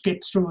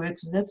skip through it.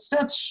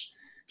 That's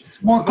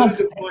more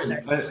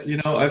complicated.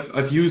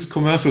 I've used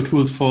commercial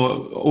tools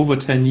for over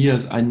 10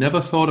 years. I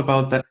never thought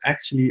about that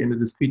actually in a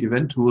discrete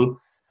event tool.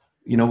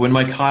 When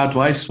my car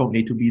drives from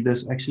A to B,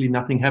 there's actually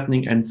nothing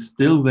happening, and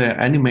still they're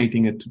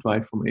animating it to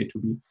drive from A to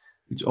B,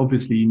 which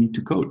obviously you need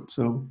to code.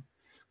 So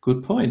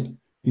good point.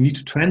 You need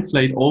to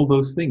translate all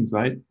those things,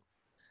 right?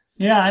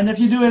 Yeah, and if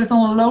you do it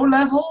on a low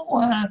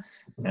level,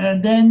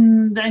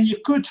 then you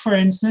could, for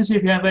instance,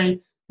 if you have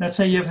let's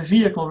say you have a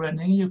vehicle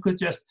running, you could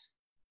just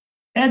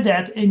add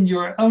that in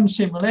your own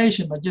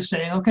simulation, but just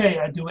saying, okay,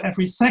 I do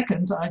every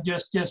second, I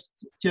just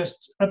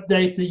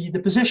update the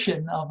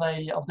position of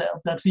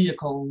that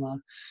vehicle,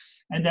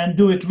 and then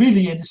do it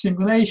really in the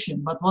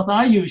simulation. But what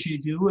I usually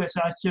do is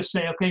I just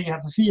say, okay, you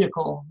have a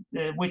vehicle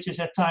which is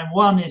at time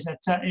 1 is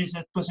at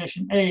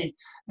position A,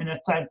 and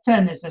at time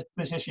 10 is at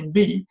position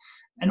B,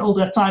 and all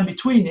that time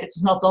between it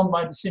is not done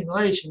by the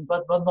simulation,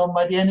 but done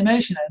by the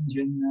animation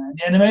engine.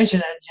 The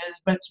animation engine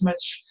is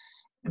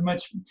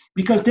much,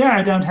 because there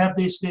I don't have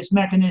this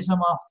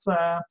mechanism of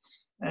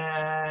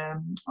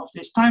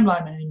this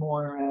timeline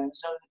anymore,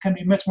 so it can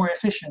be much more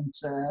efficient.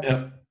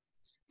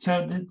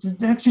 So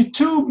actually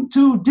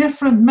two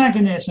different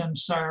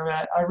mechanisms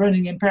are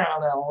running in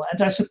parallel,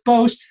 and I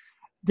suppose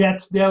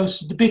that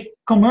the big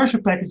commercial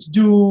packages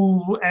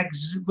do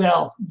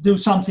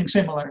something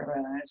similar.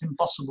 It's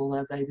impossible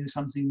that they do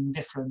something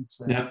different.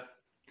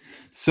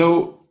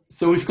 So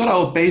we've got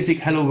our basic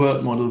Hello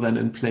World model then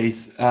in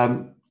place.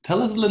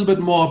 Tell us a little bit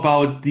more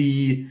about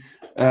the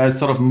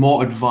sort of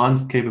more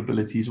advanced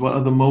capabilities? What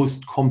are the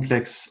most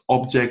complex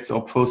objects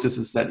or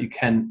processes that you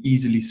can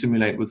easily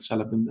simulate with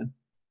SHALABIM then?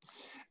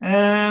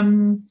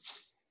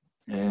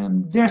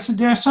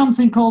 There's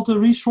something called a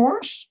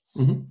resource.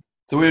 Mm-hmm.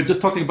 So we're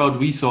just talking about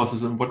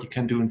resources and what you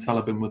can do in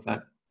SHALABIM with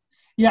that.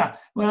 Yeah,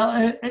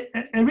 well,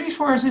 a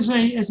resource is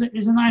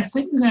a nice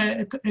thing.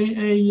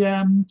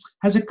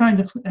 Has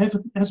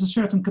a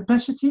certain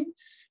capacity.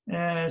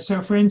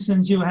 So, for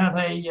instance, you have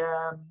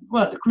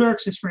the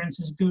clerks is, for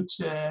instance, a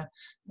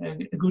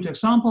good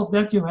example of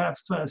that. You have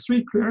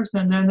 3 clerks,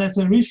 and then there's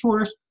a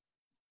resource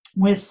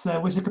with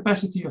a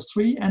capacity of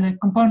 3, and a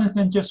component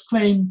can just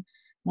claim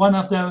one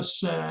of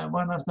those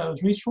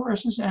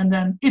resources, and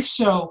then if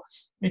so,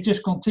 it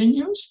just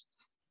continues,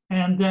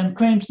 and then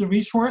claims the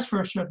resource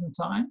for a certain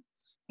time.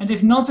 And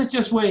if not, it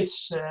just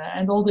waits,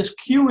 and all this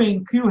queue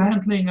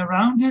handling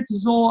around it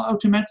is all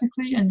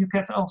automatically, and you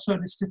get also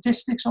the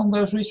statistics on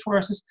those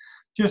resources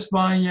just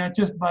by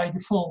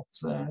default.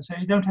 So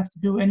you don't have to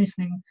do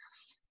anything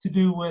to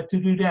do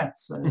that.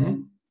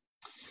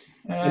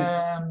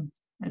 And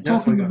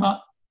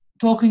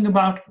talking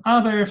about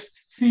other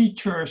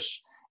features,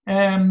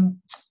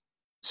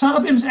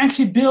 SHALABIM is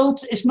actually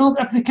built. It's not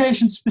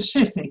application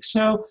specific,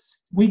 so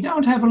we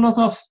don't have a lot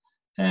of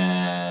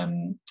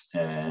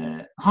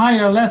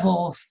higher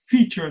level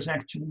features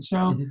actually.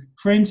 So,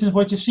 for instance,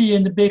 what you see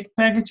in the big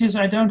packages,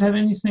 I don't have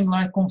anything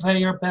like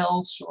conveyor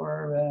belts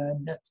or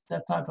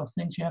that type of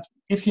things.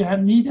 If you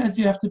need that,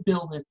 you have to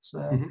build it.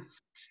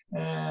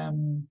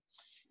 And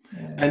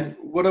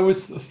what I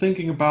was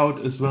thinking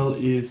about as well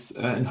is,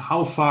 and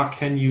how far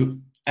can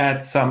you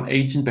add some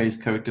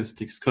agent-based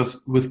characteristics?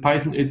 Because with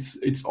Python,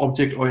 it's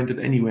object-oriented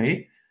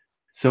anyway.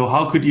 So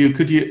how could you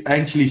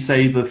actually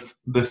say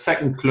the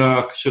second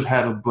clerk should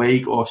have a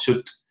break or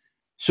should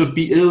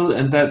be ill,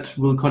 and that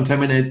will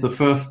contaminate the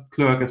first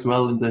clerk as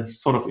well, and they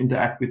sort of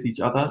interact with each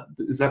other?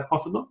 Is that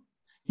possible?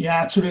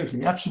 Yeah,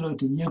 absolutely.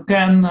 You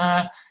can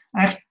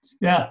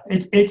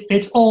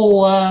it's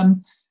all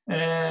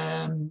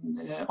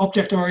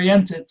object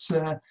oriented,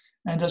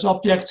 and those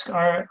objects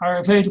are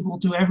available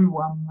to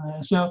everyone.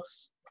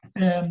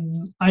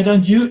 I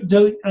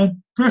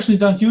personally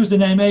don't use the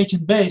name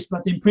agent based,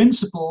 but in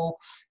principle,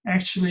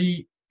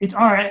 actually, it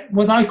are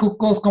what I could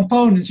call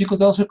components. You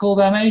could also call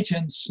them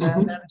agents,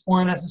 and it's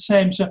more or less the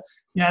same. So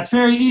yeah, it's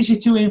very easy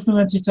to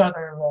influence each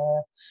other,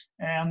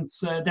 and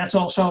that's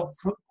also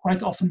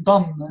quite often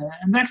done.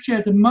 And actually,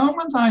 at the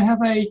moment, I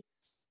have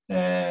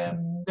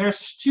there's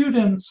a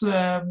student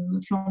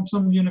from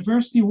some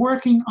university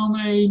working on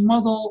a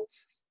model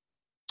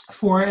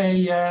for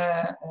an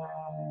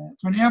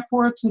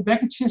airport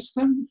baggage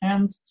system,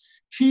 and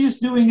she is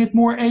doing it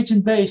more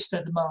agent-based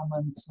at the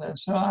moment.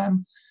 So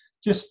I'm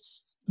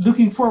just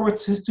looking forward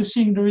to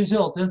seeing the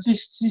result. And she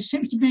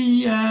seems to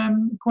be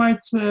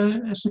quite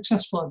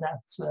successful at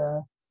that.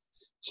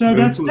 So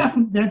that's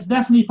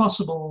definitely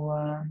possible.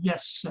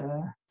 Yes.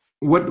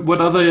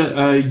 What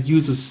other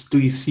users do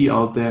you see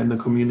out there in the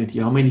community?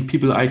 How many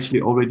people are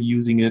actually already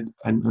using it,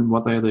 and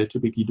what are they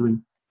typically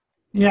doing?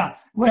 Yeah,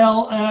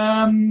 well,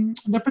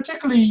 they're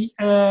particularly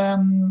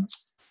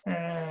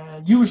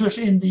users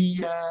in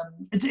the.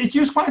 It's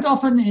used quite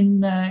often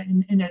in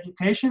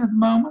education at the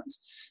moment,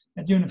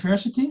 at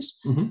universities.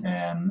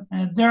 And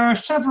there are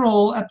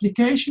several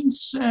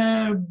applications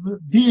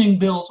being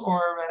built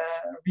or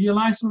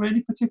realized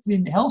already, particularly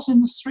in the health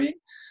industry.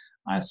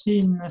 I've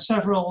seen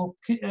several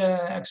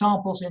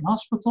examples in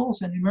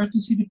hospitals and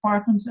emergency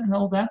departments and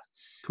all that.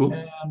 Cool.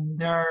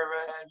 There are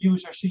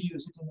users who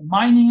use it in the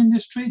mining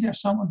industry.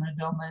 There's someone who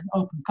done an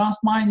open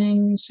cast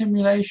mining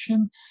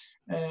simulation.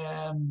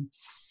 And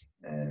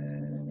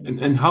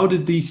how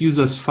did these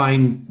users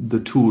find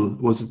the tool?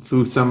 Was it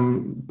through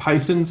some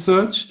Python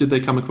search? Did they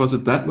come across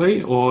it that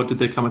way, or did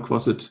they come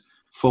across it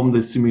from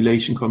the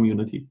simulation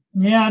community?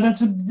 Yeah,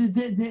 that's a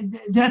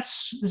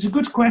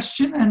good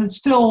question, and it's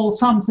still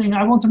something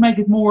I want to make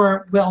it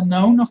more well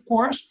known, of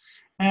course.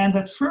 And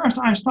at first,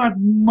 I started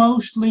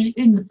mostly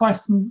in the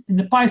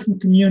Python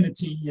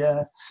community,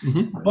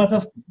 but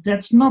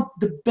that's not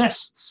the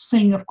best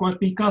thing, of course,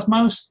 because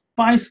most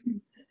Python,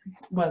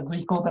 well,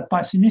 we call that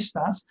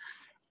Pythonistas,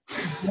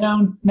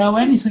 don't know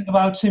anything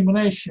about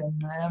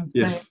simulation, and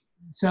yes.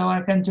 So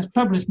I can just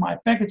publish my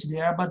package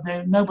there, but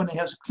nobody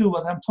has a clue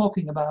what I'm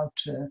talking about.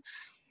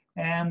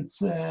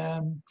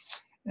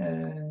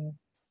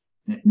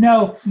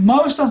 No,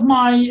 most of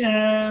my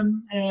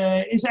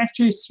is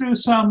actually through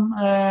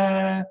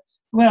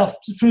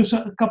through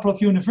a couple of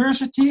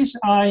universities.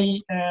 I'm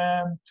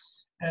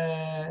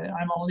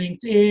on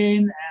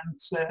LinkedIn and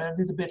a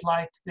little bit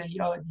like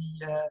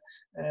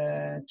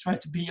try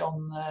to be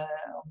on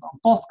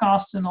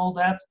podcasts and all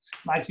that,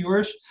 like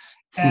yours,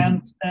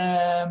 and.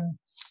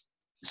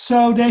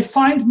 So they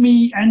find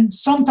me, and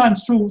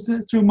sometimes through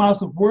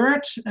mouth of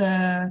word.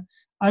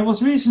 I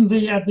was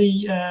recently at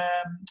the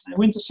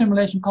Winter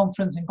Simulation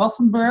Conference in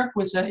Gothenburg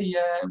with a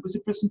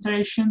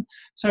presentation.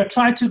 So I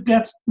try to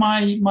get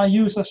my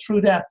users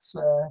through that.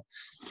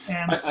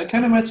 And I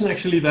can imagine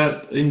actually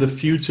that in the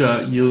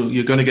future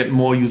you're going to get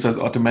more users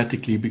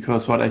automatically,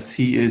 because what I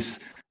see is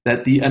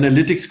that the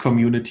analytics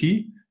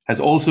community has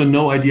also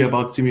no idea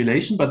about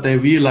simulation, but they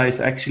realize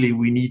actually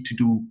we need to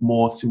do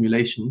more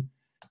simulation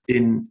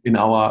in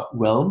our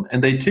realm,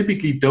 and they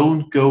typically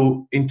don't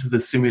go into the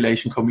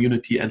simulation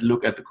community and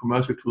look at the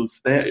commercial tools.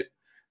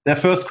 Their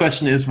first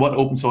question is what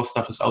open source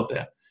stuff is out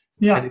there.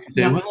 Yeah. And if you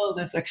say, well,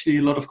 there's actually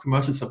a lot of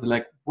commercial stuff, they're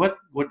like, what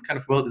kind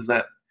of world is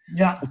that?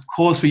 Yeah. Of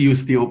course we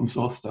use the open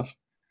source stuff.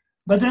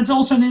 But that's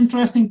also an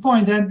interesting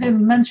point. I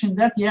didn't mention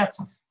that yet.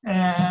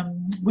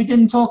 We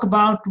didn't talk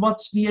about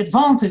what's the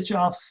advantage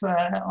of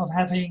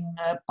having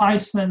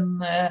Python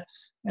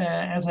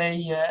as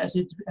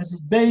its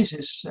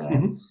basis.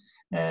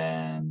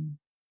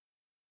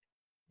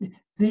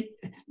 The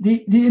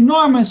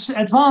enormous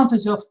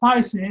advantage of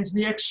Python is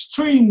the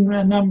extreme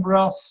number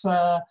of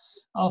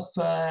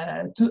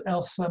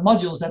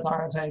modules that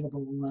are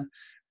available,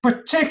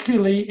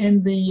 particularly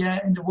in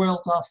the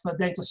world of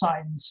data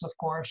science, of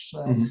course,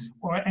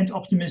 and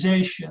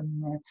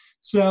optimization.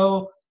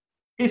 So,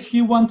 if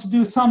you want to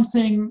do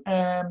something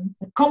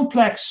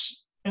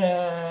complex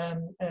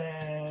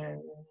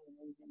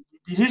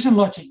decision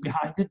logic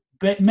behind it,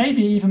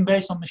 maybe even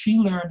based on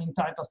machine learning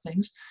type of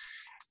things,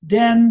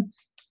 then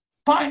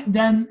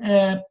Python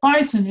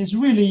is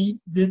really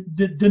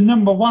the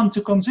number one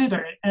to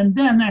consider. And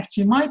then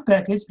actually my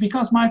package,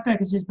 because my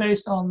package is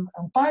based on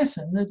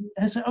Python, it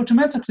has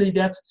automatically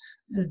that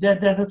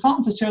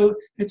advantage. So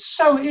it's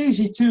so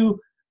easy to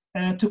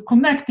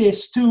connect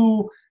this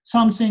to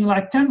something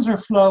like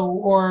TensorFlow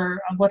or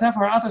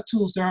whatever other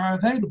tools there are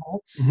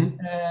available.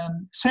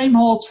 Same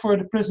holds for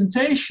the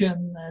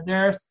presentation.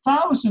 There are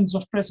thousands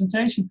of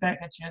presentation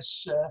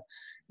packages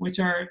which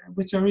are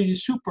really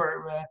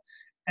super.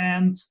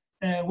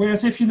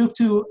 Whereas if you look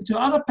to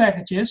other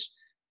packages,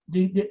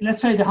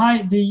 let's say the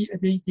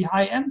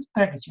high end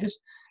packages,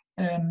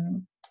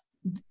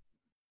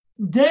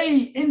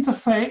 they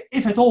interface,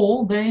 if at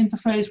all, they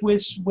interface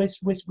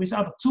with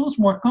other tools,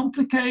 more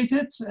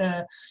complicated,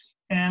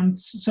 and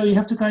so you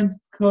have to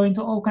go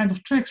into all kinds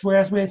of tricks.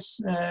 Whereas with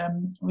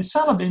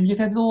Salabim, you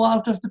get it all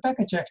out of the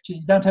package. Actually,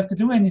 you don't have to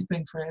do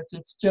anything for it.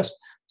 It's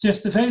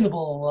just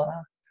available.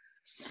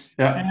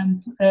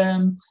 And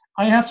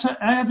I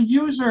have a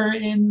user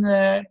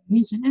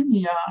he's in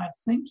India, I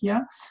think,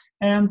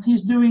 and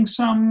he's doing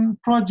some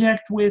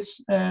project with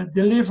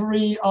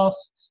delivery of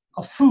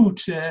food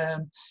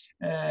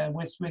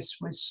with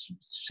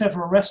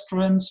several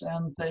restaurants,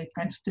 and they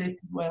kind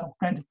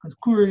of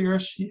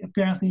couriers.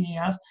 Apparently he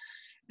has,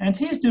 and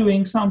he's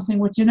doing something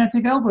with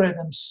genetic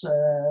algorithms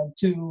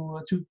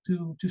to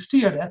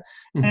steer that,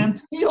 and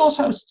he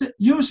also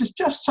uses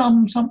just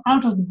some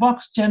out of the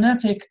box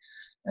genetic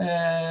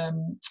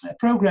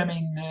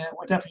programming,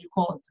 whatever you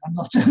call it. I'm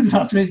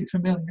not really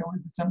familiar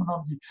with the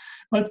terminology,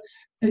 but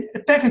a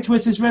package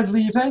which is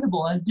readily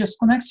available and just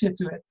connects you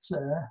to it.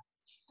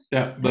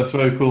 Yeah, that's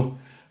very cool.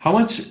 How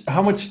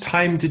much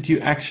time did you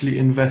actually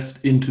invest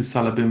into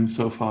Salabim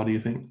so far, do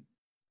you think?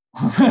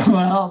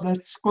 Well,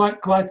 that's quite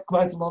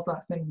a lot, I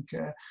think.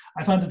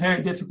 I found it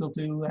very difficult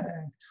to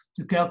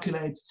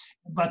calculate,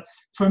 but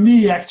for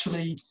me,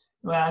 actually,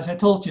 well, as I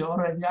told you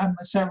already, I'm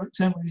a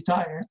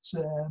semi-retired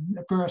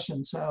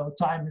person, so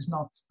time is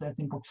not that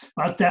important.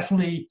 But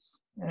definitely,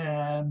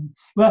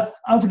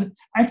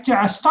 actually,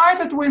 I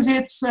started with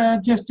it.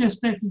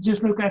 If you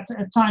just look at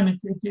time,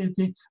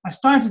 I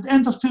started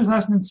end of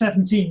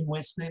 2017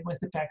 with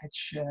the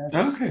package.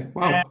 Okay,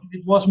 wow. And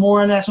it was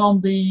more or less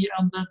on the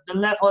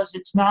level as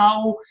it's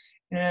now,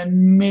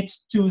 mid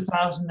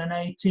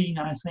 2018,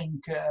 I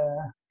think.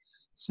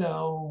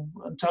 So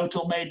in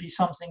total, maybe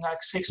something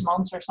like 6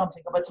 months or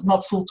something, but it's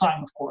not full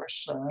time, of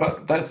course.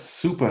 But that's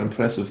super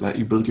impressive that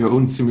you built your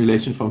own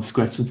simulation from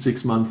scratch in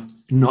 6 months,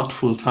 not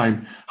full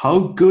time. How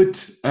good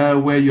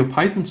were your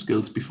Python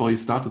skills before you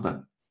started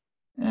that?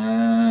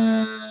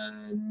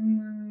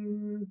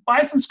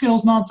 Python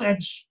skills not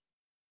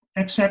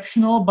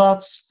exceptional,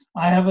 but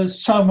I have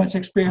so much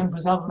experience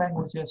with other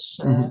languages.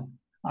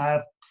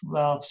 I've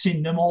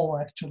seen them all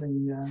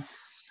actually.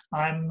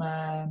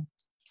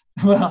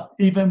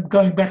 Even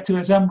going back to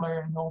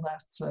assembler and all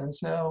that.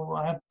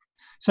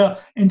 So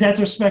in that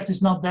respect,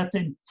 it's not that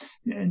difficult.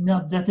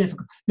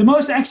 The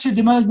most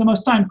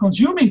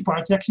time-consuming part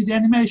is actually the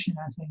animation,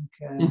 I think.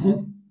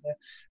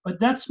 But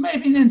that's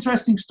maybe an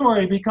interesting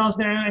story because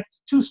there are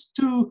two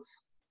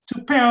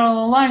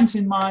parallel lines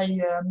in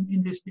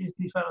in this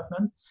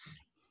development.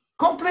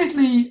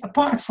 Completely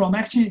apart from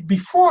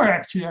before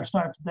I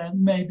started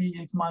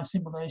maybe my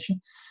simulation,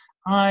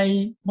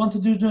 I want to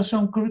do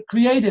some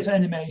creative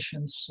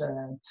animations,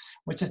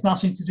 which has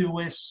nothing to do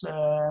with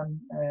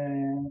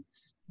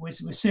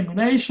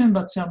simulation,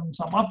 but some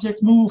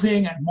object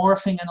moving and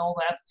morphing and all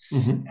that.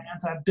 And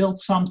I built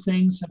some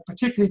things,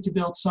 particularly to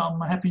build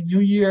some Happy New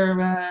Year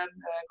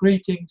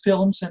greeting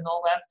films and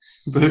all that.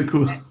 Very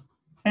cool.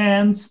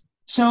 And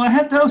so I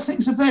had those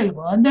things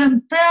available. And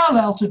then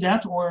parallel to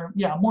that, more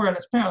or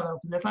less parallel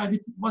to that, I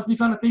was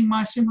developing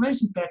my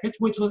simulation package,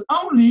 which was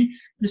only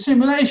the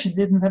simulation,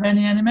 didn't have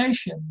any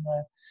animation.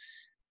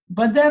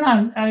 But then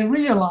I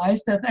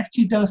realized that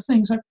actually those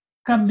things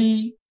can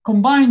be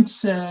combined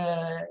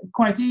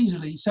quite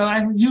easily. So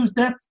I use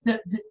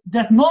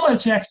that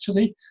knowledge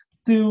actually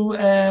to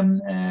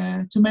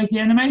make the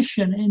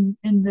animation in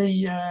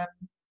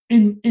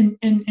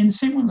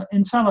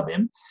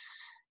Salabim,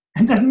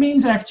 and that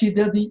means actually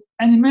that the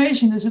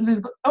animation is a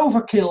little bit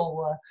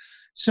overkill.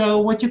 So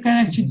what you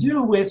can actually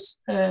do with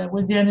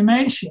the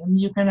animation,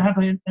 you can have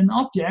an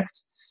object,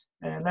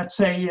 let's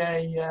say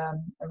a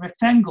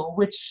rectangle,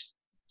 which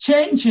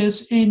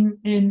changes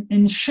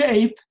in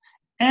shape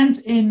and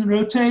in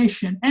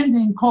rotation and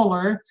in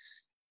color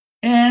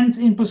and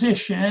in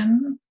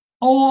position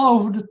all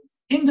over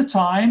in the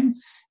time,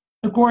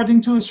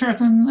 according to a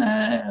certain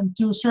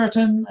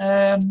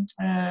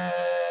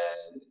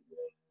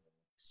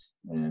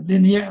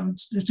linear,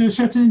 to a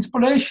certain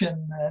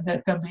interpolation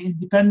that can be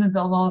independent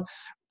of all.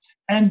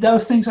 And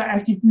those things are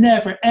actually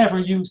never ever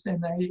used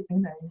in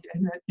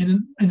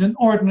an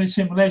ordinary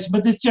simulation,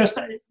 but it's just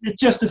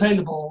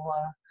available.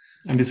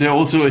 And is there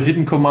also a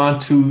hidden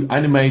command to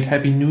animate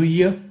Happy New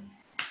Year?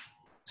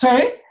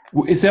 Sorry?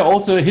 Is there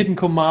also a hidden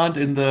command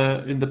in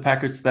the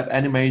package that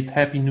animates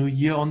Happy New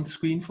Year on the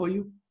screen for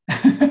you?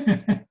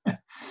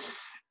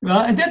 Well,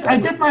 I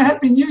did my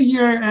Happy New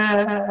Year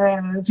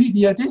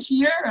video this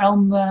year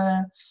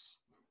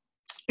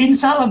in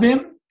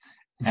Salabim,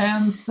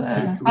 and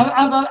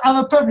I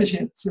will publish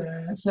it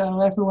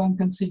so everyone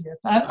can see it.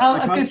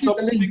 I'll give you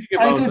the link.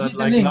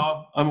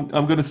 Now I'm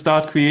going to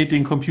start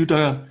creating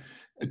computer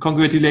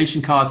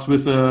congratulation cards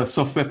with a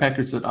software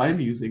package that I'm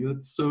using.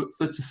 That's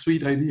such a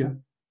sweet idea.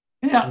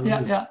 Yeah.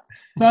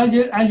 So I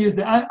use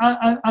it.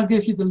 I'll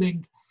give you the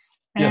link.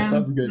 Yeah,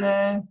 that'd be good.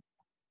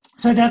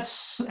 So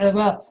that's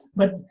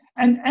but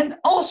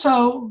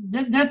also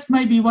that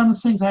may be one of the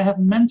things I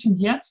haven't mentioned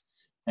yet.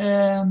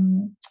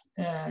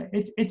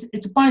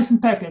 It's a Python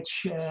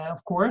package,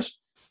 of course,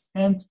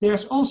 and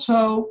there's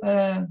also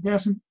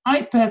there's an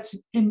iPad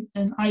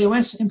an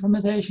iOS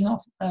implementation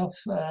of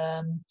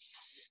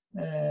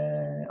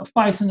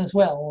Python as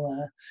well,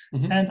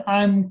 and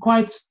I'm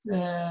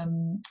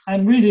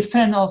really a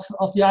fan of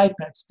the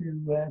iPad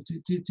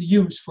to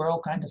use for all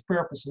kinds of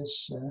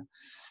purposes.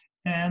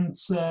 And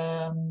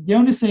the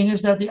only thing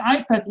is that the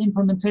iPad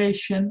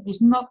implementation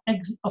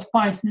of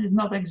Python is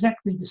not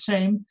exactly the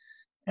same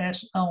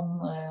as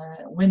on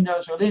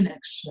Windows or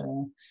Linux.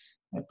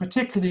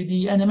 Particularly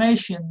the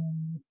animation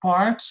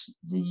part,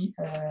 the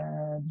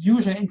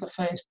user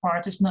interface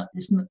part is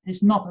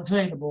not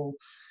available.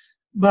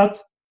 But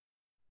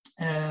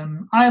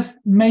I've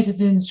made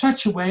it in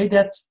such a way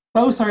that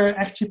both are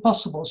actually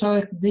possible.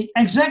 So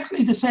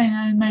exactly the same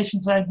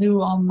animations I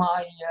do on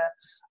my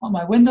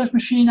Windows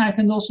machine, I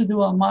can also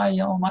do on my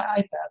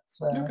iPad.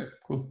 Okay,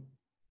 cool.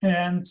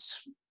 And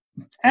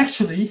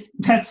actually,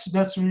 that's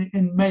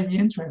maybe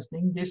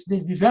interesting. This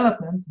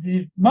development,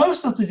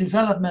 most of the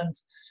development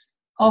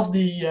of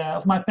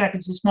my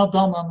package is not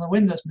done on the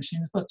Windows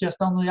machine, but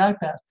just on the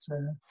iPad.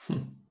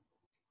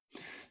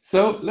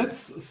 So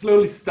let's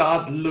slowly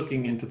start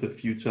looking into the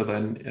future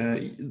then.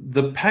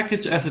 The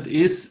package as it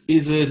is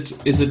it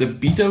a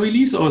beta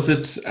release, or is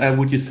it,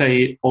 would you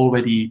say,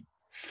 already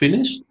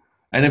finished?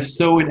 And if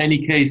so, in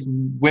any case,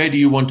 where do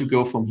you want to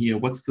go from here?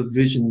 What's the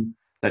vision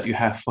that you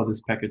have for this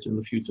package in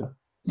the future?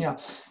 Yeah,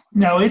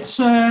 no, it's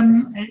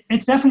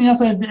definitely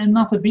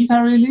not a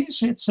beta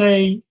release. It's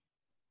a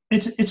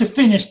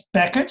finished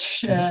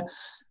package.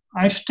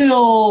 I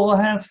still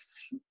have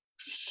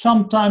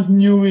sometimes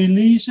new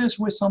releases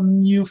with some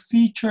new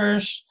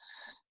features.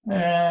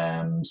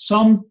 Of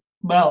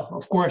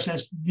course,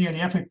 as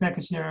nearly every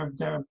package, there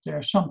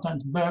are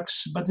sometimes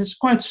bugs, but it's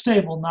quite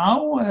stable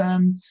now.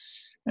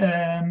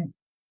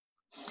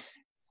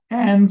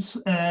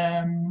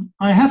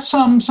 I have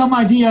some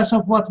ideas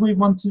of what I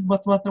want to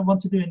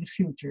do in the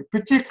future.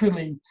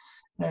 Particularly,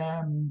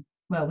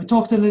 we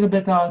talked a little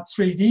bit about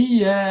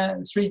 3D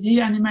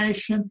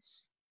animation.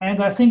 And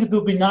I think it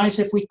would be nice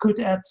if we could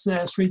add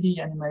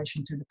 3D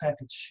animation to the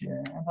package.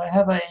 And I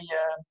have a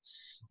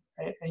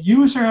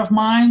user of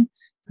mine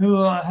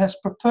who has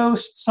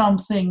proposed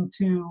something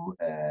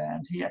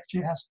and he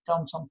actually has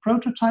done some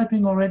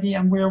prototyping already,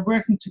 and we're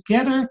working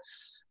together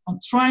on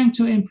trying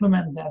to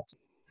implement that.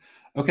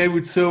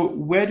 Okay, so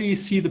where do you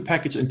see the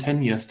package in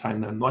 10 years'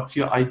 time then? What's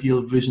your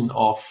ideal vision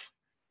of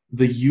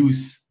the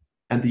use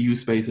and the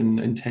use base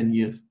in 10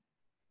 years?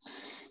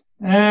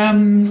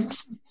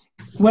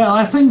 Well,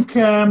 I think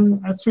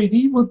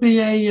 3D would be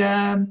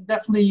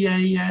definitely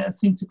a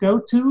thing to go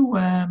to,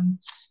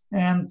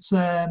 and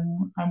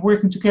I'm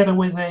working together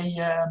with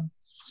a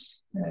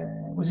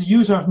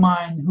user of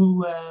mine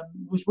who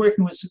was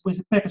working with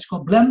a package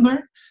called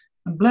Blender,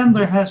 and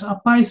Blender has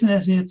Python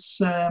as a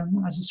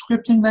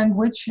scripting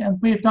language, and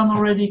we've done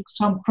already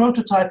some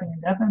prototyping in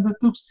that, and that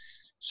looks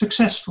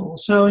successful.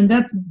 So in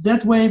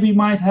that way, we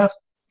might have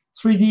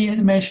 3D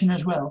animation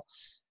as well.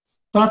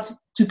 But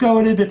to go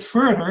a little bit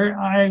further,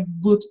 I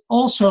would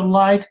also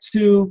like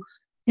to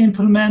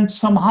implement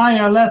some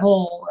higher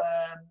level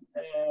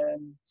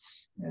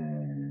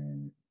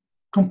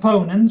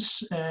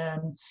components,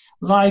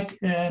 like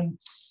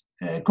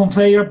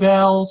conveyor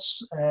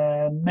belts,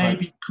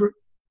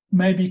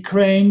 maybe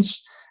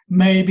cranes,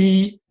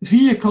 maybe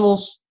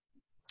vehicles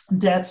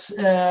that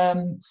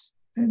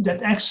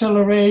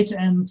accelerate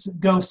and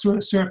go through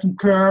a certain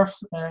curve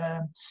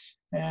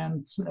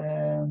and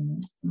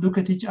look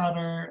at each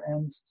other.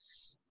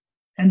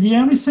 And the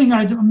only thing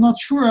I'm not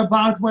sure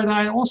about whether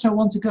I also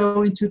want to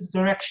go into the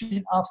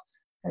direction of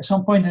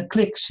some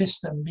point-and-click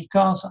system,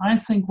 because I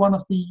think one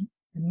of the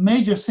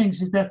major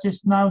things is that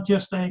it's now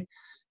just a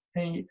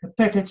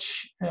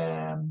package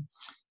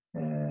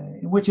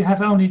in which you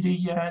have only the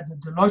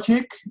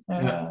logic,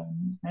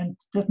 and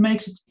that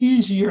makes it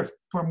easier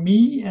for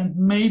me and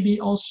maybe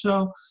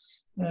also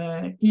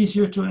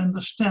easier to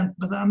understand.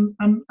 But I'm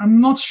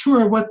not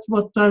sure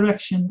what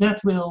direction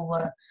that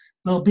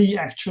will be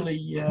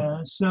actually.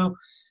 So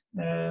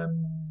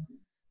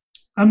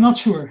I'm not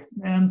sure,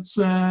 and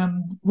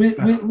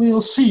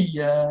we'll see.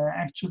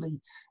 Actually,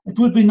 it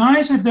would be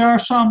nice if there are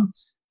some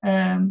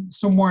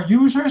more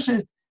users.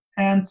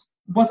 And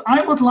what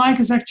I would like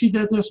is actually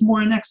that there's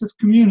more an active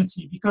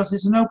community, because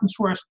it's an open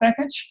source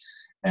package.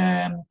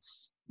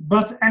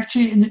 But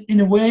actually, in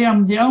a way,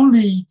 I'm the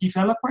only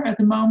developer at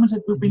the moment.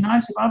 It would be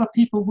nice if other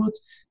people would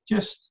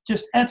just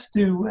add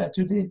to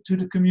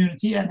the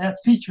community and add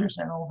features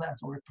and all that,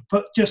 or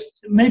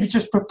maybe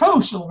just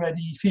propose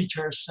already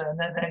features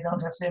that they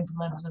don't have to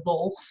implement it at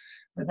all.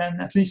 But then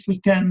at least we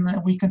can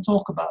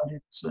talk about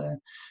it.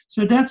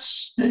 So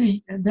that's the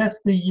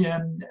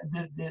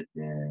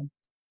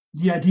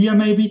idea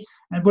maybe,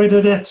 and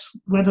whether that's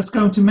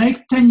going to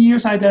make 10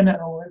 years, I don't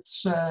know.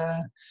 It's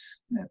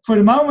for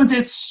the moment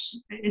it's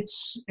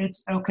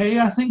okay.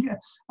 I think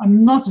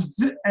I'm not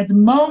at the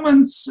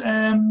moment.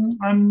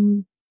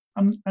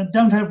 I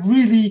don't have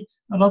really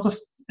a lot of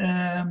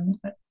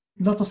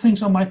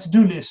things on my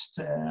to-do list.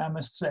 I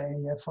must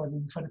say for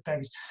the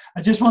package.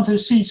 I just want to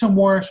see some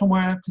more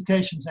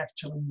applications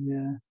actually.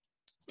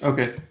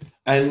 Okay.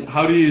 And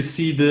how do you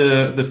see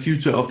the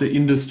future of the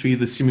industry,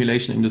 the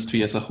simulation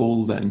industry as a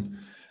whole then?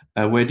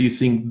 Where do you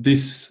think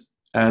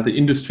the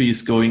industry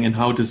is going, and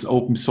how does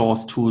open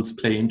source tools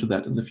play into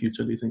that in the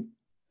future, do you think?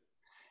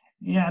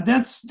 Yeah,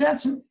 that's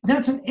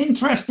an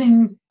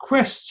interesting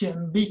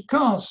question,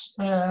 because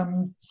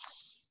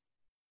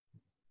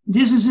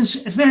this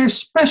is a very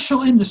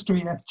special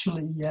industry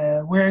actually,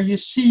 where you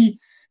see,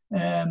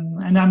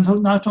 and I'm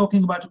now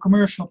talking about the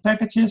commercial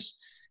packages.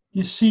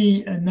 You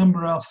see a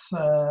number of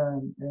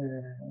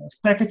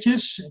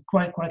packages,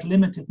 quite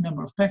limited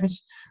number of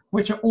packages,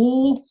 which are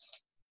all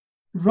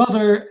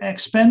rather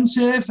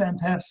expensive and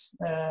have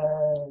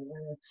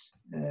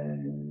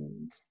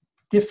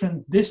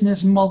different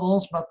business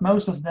models, but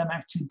most of them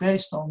actually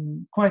based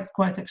on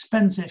quite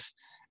expensive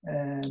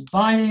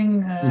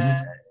buying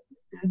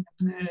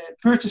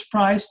purchase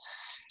price.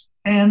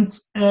 And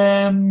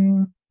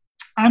I'm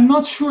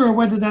not sure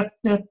whether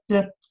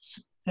that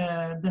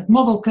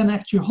model can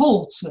actually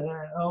hold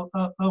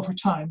over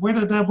time,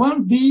 whether there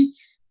won't be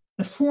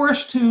a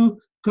force to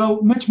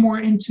go much more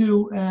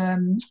into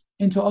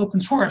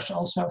open source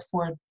also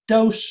for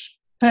those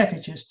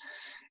packages.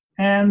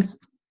 And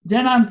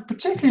then I'm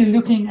particularly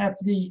looking at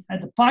the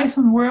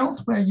Python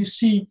world, where you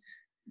see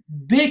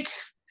big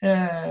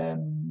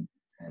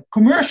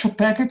commercial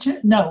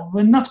packages, no,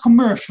 well, not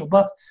commercial,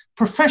 but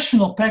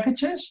professional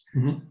packages,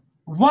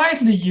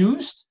 widely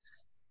used,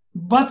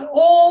 but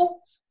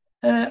all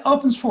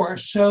open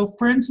source. So,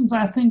 for instance,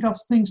 I think of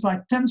things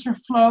like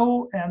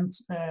TensorFlow and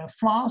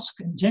Flask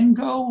and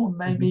Django.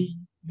 Maybe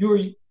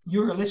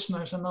your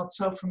listeners are not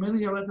so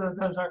familiar with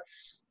those. Are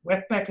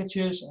web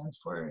packages and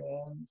for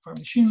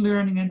machine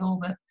learning and all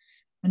that.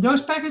 And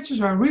those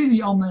packages are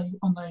really on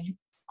a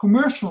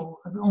commercial,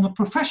 on a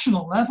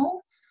professional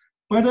level,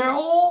 but they're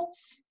all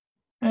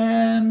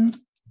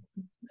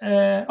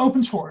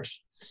open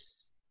source.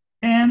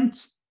 And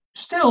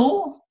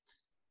still,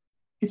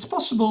 it's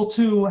possible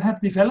to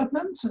have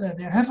development.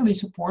 They're heavily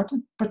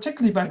supported,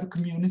 particularly by the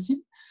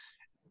community.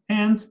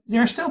 And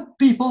there are still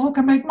people who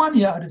can make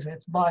money out of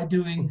it by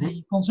doing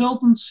the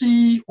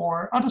consultancy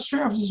or other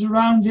services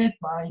around it,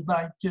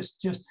 by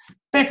just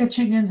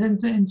packaging it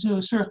into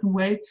a certain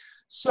way.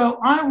 So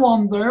I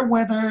wonder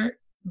whether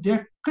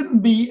there couldn't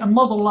be a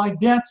model like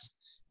that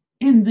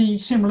in the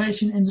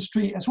simulation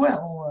industry as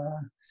well.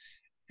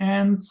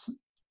 And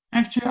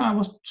actually, I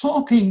was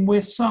talking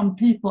with some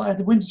people at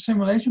the Winter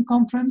Simulation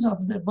Conference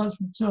of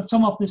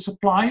some of the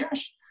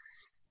suppliers.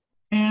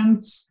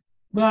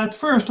 But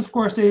first, of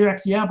course, they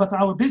react, but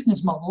our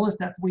business model is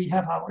that we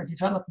have our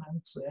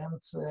development and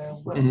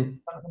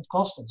development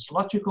cost, it's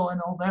logical and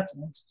all that.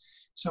 And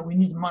so we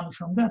need money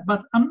from that.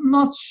 But I'm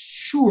not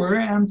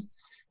sure.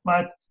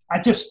 But I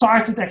just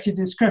started actually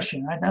the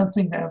discussion. I don't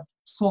think they've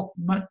thought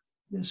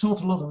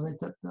a lot of it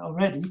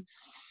already.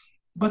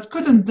 But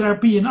couldn't there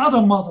be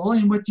another model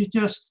in which you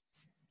just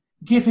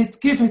give it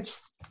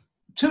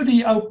to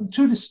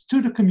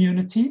the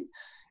community,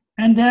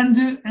 and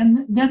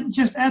then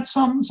just add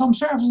some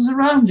services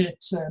around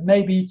it,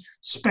 maybe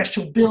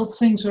special build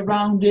things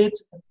around it,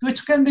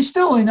 which can be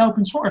still in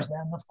open source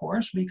then, of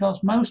course,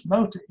 because most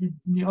in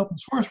the open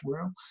source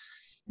world,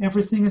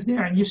 everything is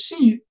there. And you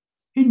see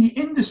in the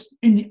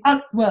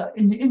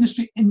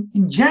industry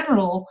in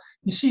general,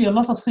 you see a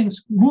lot of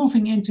things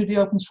moving into the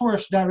open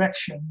source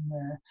direction,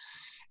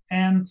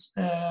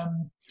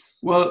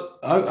 well,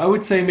 I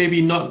would say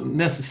maybe not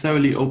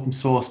necessarily open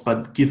source,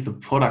 but give the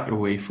product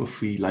away for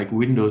free, like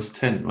Windows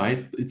 10,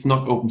 right? It's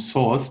not open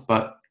source,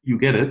 but you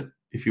get it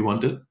if you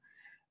want it.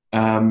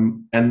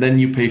 And then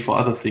you pay for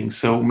other things.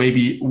 So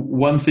maybe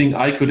one thing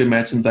I could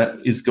imagine that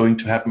is going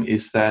to happen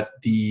is that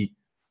the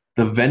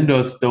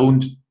vendors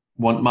don't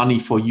want money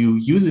for you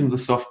using the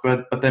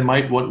software, but they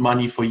might want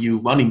money for you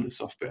running the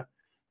software.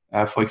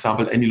 For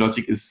example,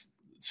 AnyLogic is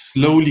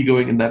slowly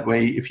going in that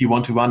way. If you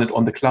want to run it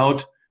on the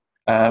cloud,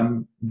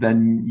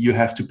 then you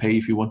have to pay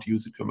if you want to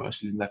use it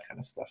commercially and that kind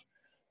of stuff.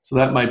 So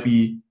that might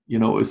be,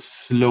 a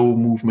slow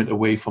movement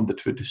away from the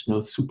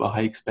traditional super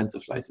high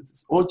expensive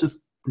licenses, or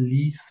just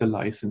lease the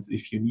license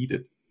if you need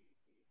it.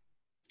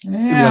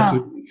 Yeah.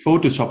 Similar to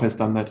Photoshop has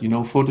done that.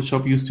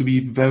 Photoshop used to be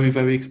very,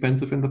 very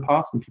expensive in the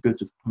past, and people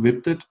just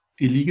ripped it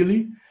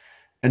illegally.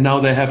 And now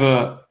they have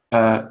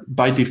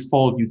by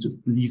default, you just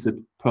lease it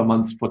per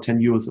month for 10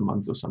 euros a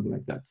month or something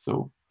like that.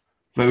 So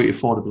very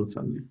affordable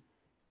suddenly.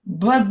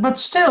 But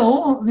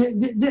still,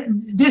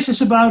 this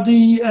is about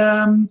the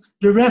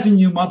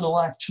revenue model.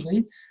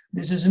 Actually,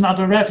 this is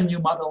another revenue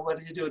model,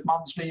 whether you do it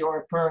monthly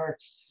or per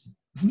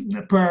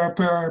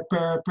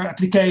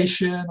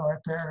application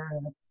or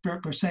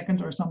per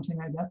second or something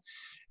like that.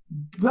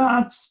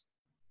 But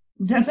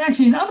that's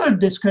actually another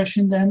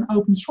discussion than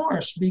open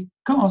source,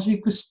 because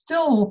you could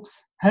still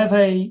have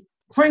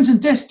for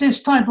instance,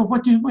 this type of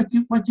what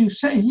you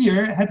say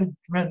here, have it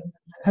run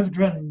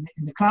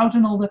in the cloud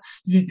and all that.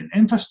 You need an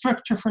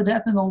infrastructure for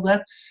that and all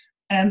that,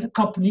 and a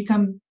company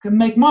can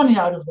make money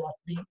out of that.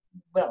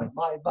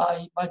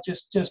 By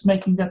just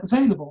making that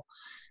available.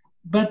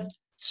 But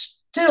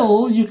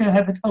still, you can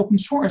have it open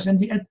source, and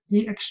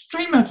the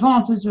extreme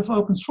advantage of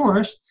open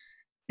source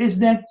is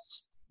that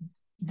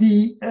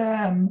the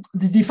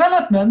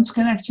development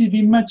can actually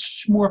be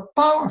much more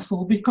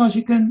powerful, because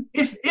you can,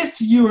 if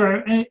you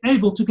are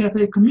able to get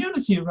a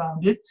community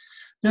around it,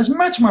 there's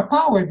much more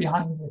power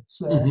behind it.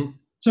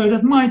 So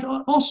that might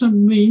also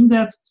mean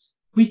that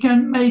we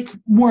can make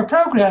more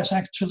progress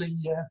actually,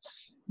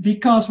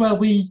 because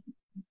we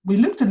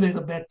looked a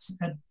little bit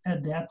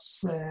at that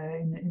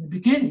in the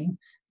beginning,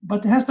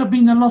 but has there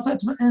been a lot of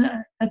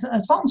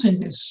advance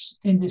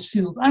in this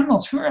field? I'm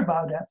not sure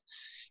about that.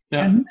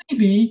 Yeah. And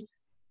maybe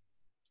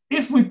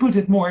if we put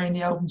it more in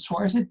the open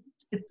source,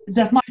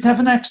 that might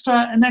have an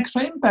extra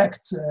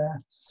impact.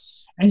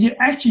 And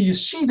you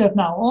see that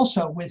now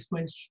also with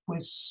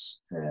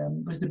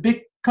the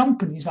big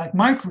companies like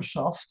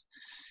Microsoft.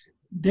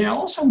 They're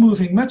also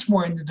moving much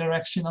more in the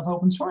direction of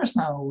open source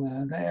now.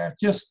 They are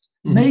just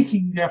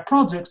making their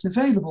products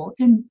available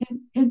in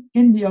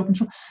the open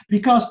source,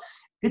 because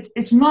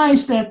it's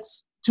nice that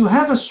to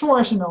have a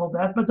source and all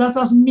that, but that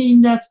doesn't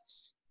mean that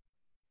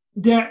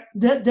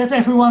that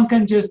everyone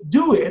can just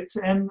do it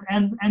and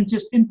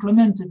just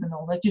implement it and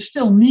all that. You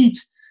still need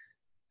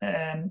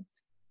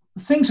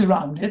things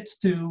around it,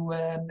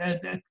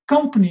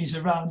 companies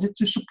around it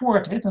to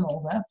support it and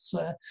all that.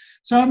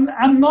 So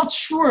I'm not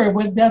sure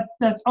with that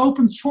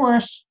open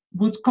source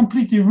would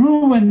completely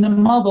ruin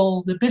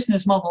the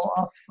business model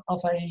of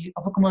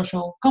a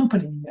commercial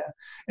company.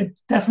 It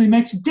definitely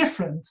makes it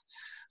different,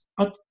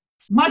 but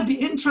it might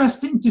be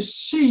interesting to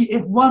see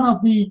if one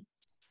of the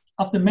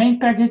main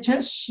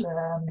packages,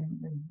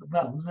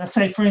 let's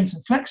say for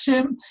instance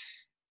FlexSim,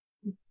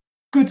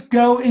 could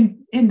go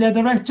in that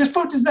direction. Just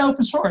put it in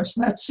open source.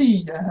 Let's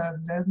see,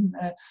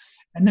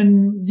 and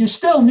then you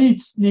still need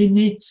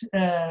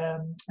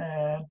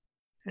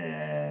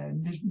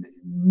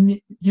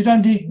you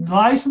don't need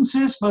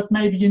licenses, but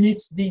maybe you need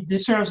the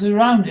services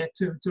around it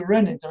to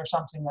run it or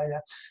something like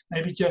that.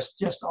 Maybe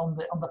just on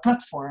the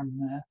platform.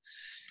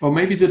 Or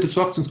maybe the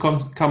disruptions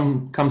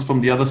comes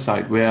from the other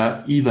side,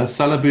 where either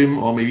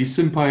Salabim or maybe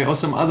SymPy or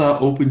some other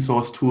open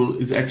source tool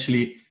is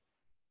actually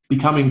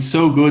becoming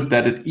so good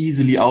that it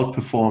easily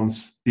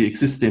outperforms the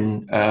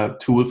existing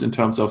tools in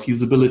terms of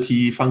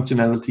usability,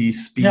 functionality,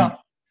 speed. Yeah.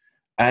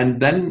 And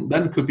then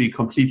it could be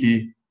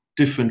completely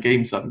different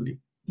game suddenly.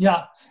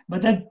 Yeah,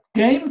 but that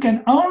game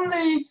can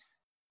only,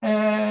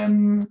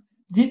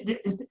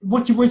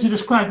 what you're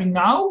describing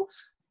now,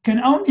 can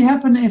only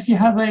happen if you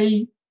have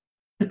the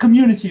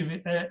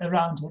community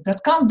around it.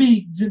 That can't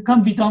be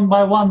done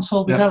by one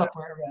sole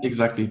developer.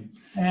 Exactly.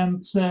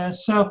 And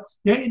so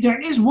there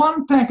is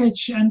one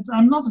package, and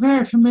I'm not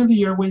very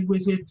familiar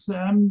with it.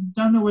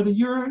 Don't know whether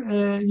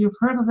you've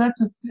heard of that.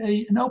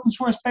 An open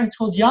source package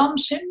called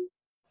YAMSim.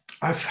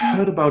 I've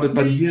heard about it,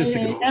 but years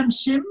ago.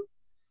 YAMSim.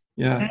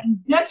 Yeah. And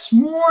that's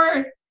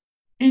more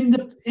in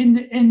the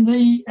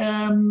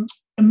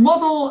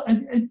model,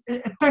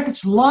 a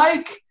package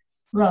like,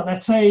 well,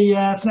 let's say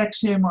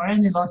FlexSim or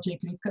AnyLogic,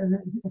 a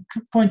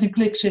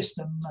point-and-click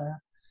system,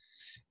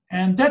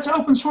 and that's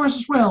open source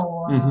as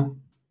well.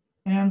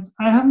 And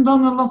I haven't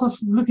done a lot of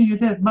looking at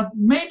that, but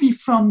maybe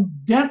from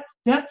that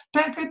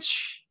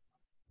package,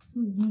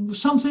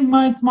 something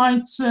might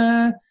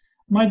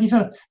might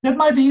develop. That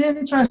might be an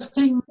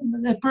interesting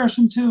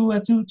person to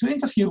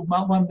interview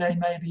one day,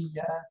 maybe.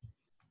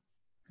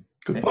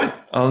 Good point.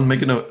 I'll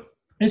make a note.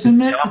 It's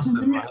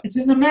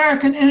an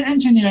American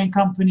engineering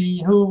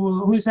company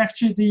who is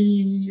actually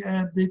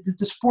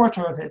the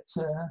supporter of it.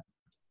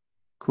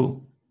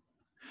 Cool.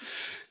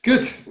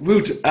 Good,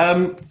 Wout.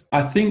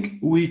 I think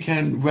we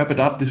can wrap it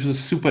up. This was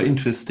super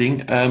interesting.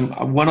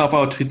 One of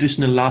our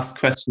traditional last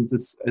questions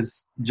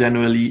is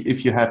generally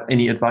if you have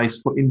any advice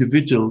for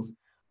individuals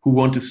who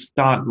want to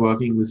start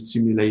working with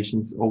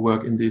simulations or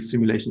work in the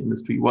simulation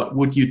industry. What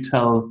would you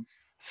tell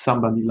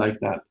somebody like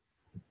that?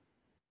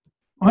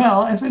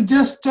 Well, if it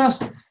just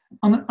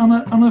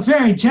on a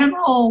very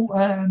general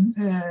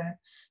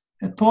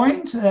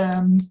point,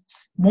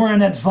 more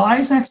an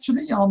advice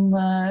actually on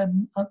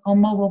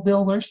model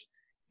builders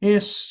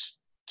is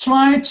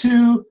try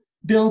to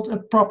build a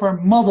proper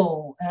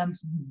model and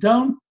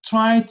don't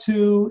try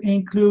to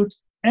include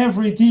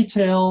every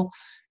detail,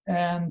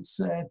 and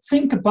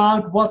think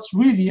about what's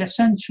really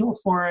essential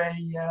for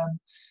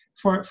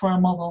a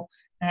model,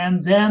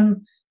 and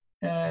then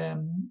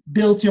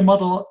build your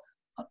model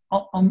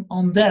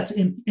on that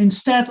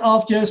instead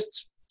of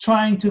just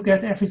trying to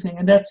get everything.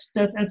 And that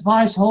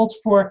advice holds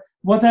for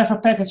whatever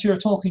package you're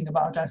talking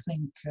about, I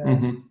think.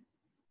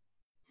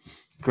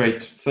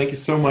 Great. Thank you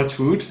so much,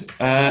 Wout.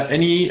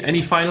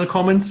 Any final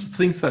comments,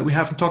 things that we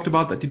haven't talked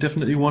about that you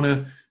definitely want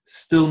to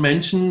still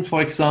mention?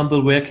 For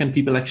example, where can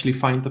people actually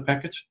find the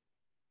package?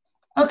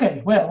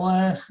 Okay,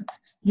 well,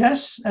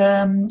 yes,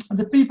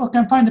 the people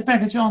can find the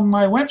package on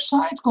my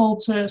website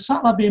called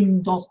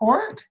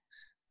salabim.org.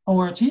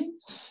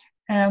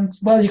 And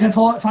well, you can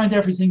find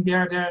everything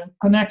there.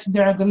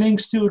 There are the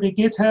links to the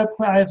GitHub.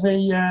 I have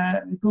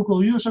a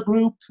Google user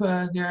group.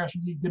 There's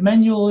the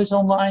manual is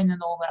online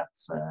and all that.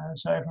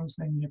 So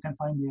everything you can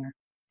find there.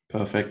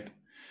 Perfect.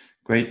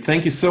 Great.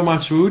 Thank you so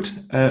much, Wout.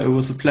 It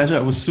was a pleasure.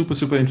 It was super,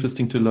 super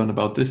interesting to learn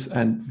about this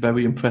and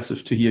very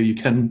impressive to hear you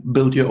can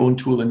build your own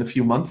tool in a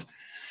few months.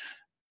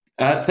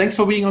 Thanks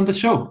for being on the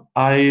show.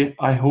 I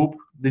hope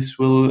this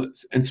will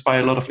inspire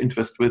a lot of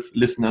interest with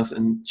listeners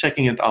in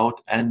checking it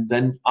out and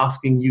then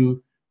asking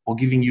you or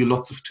giving you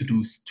lots of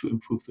to-dos to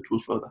improve the tool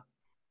further.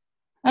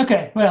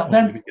 Okay, well,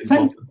 Ben,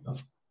 thank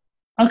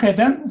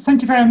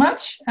you very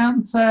much.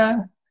 And,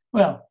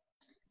 well,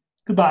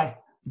 goodbye.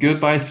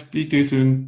 Goodbye. Speak to you soon.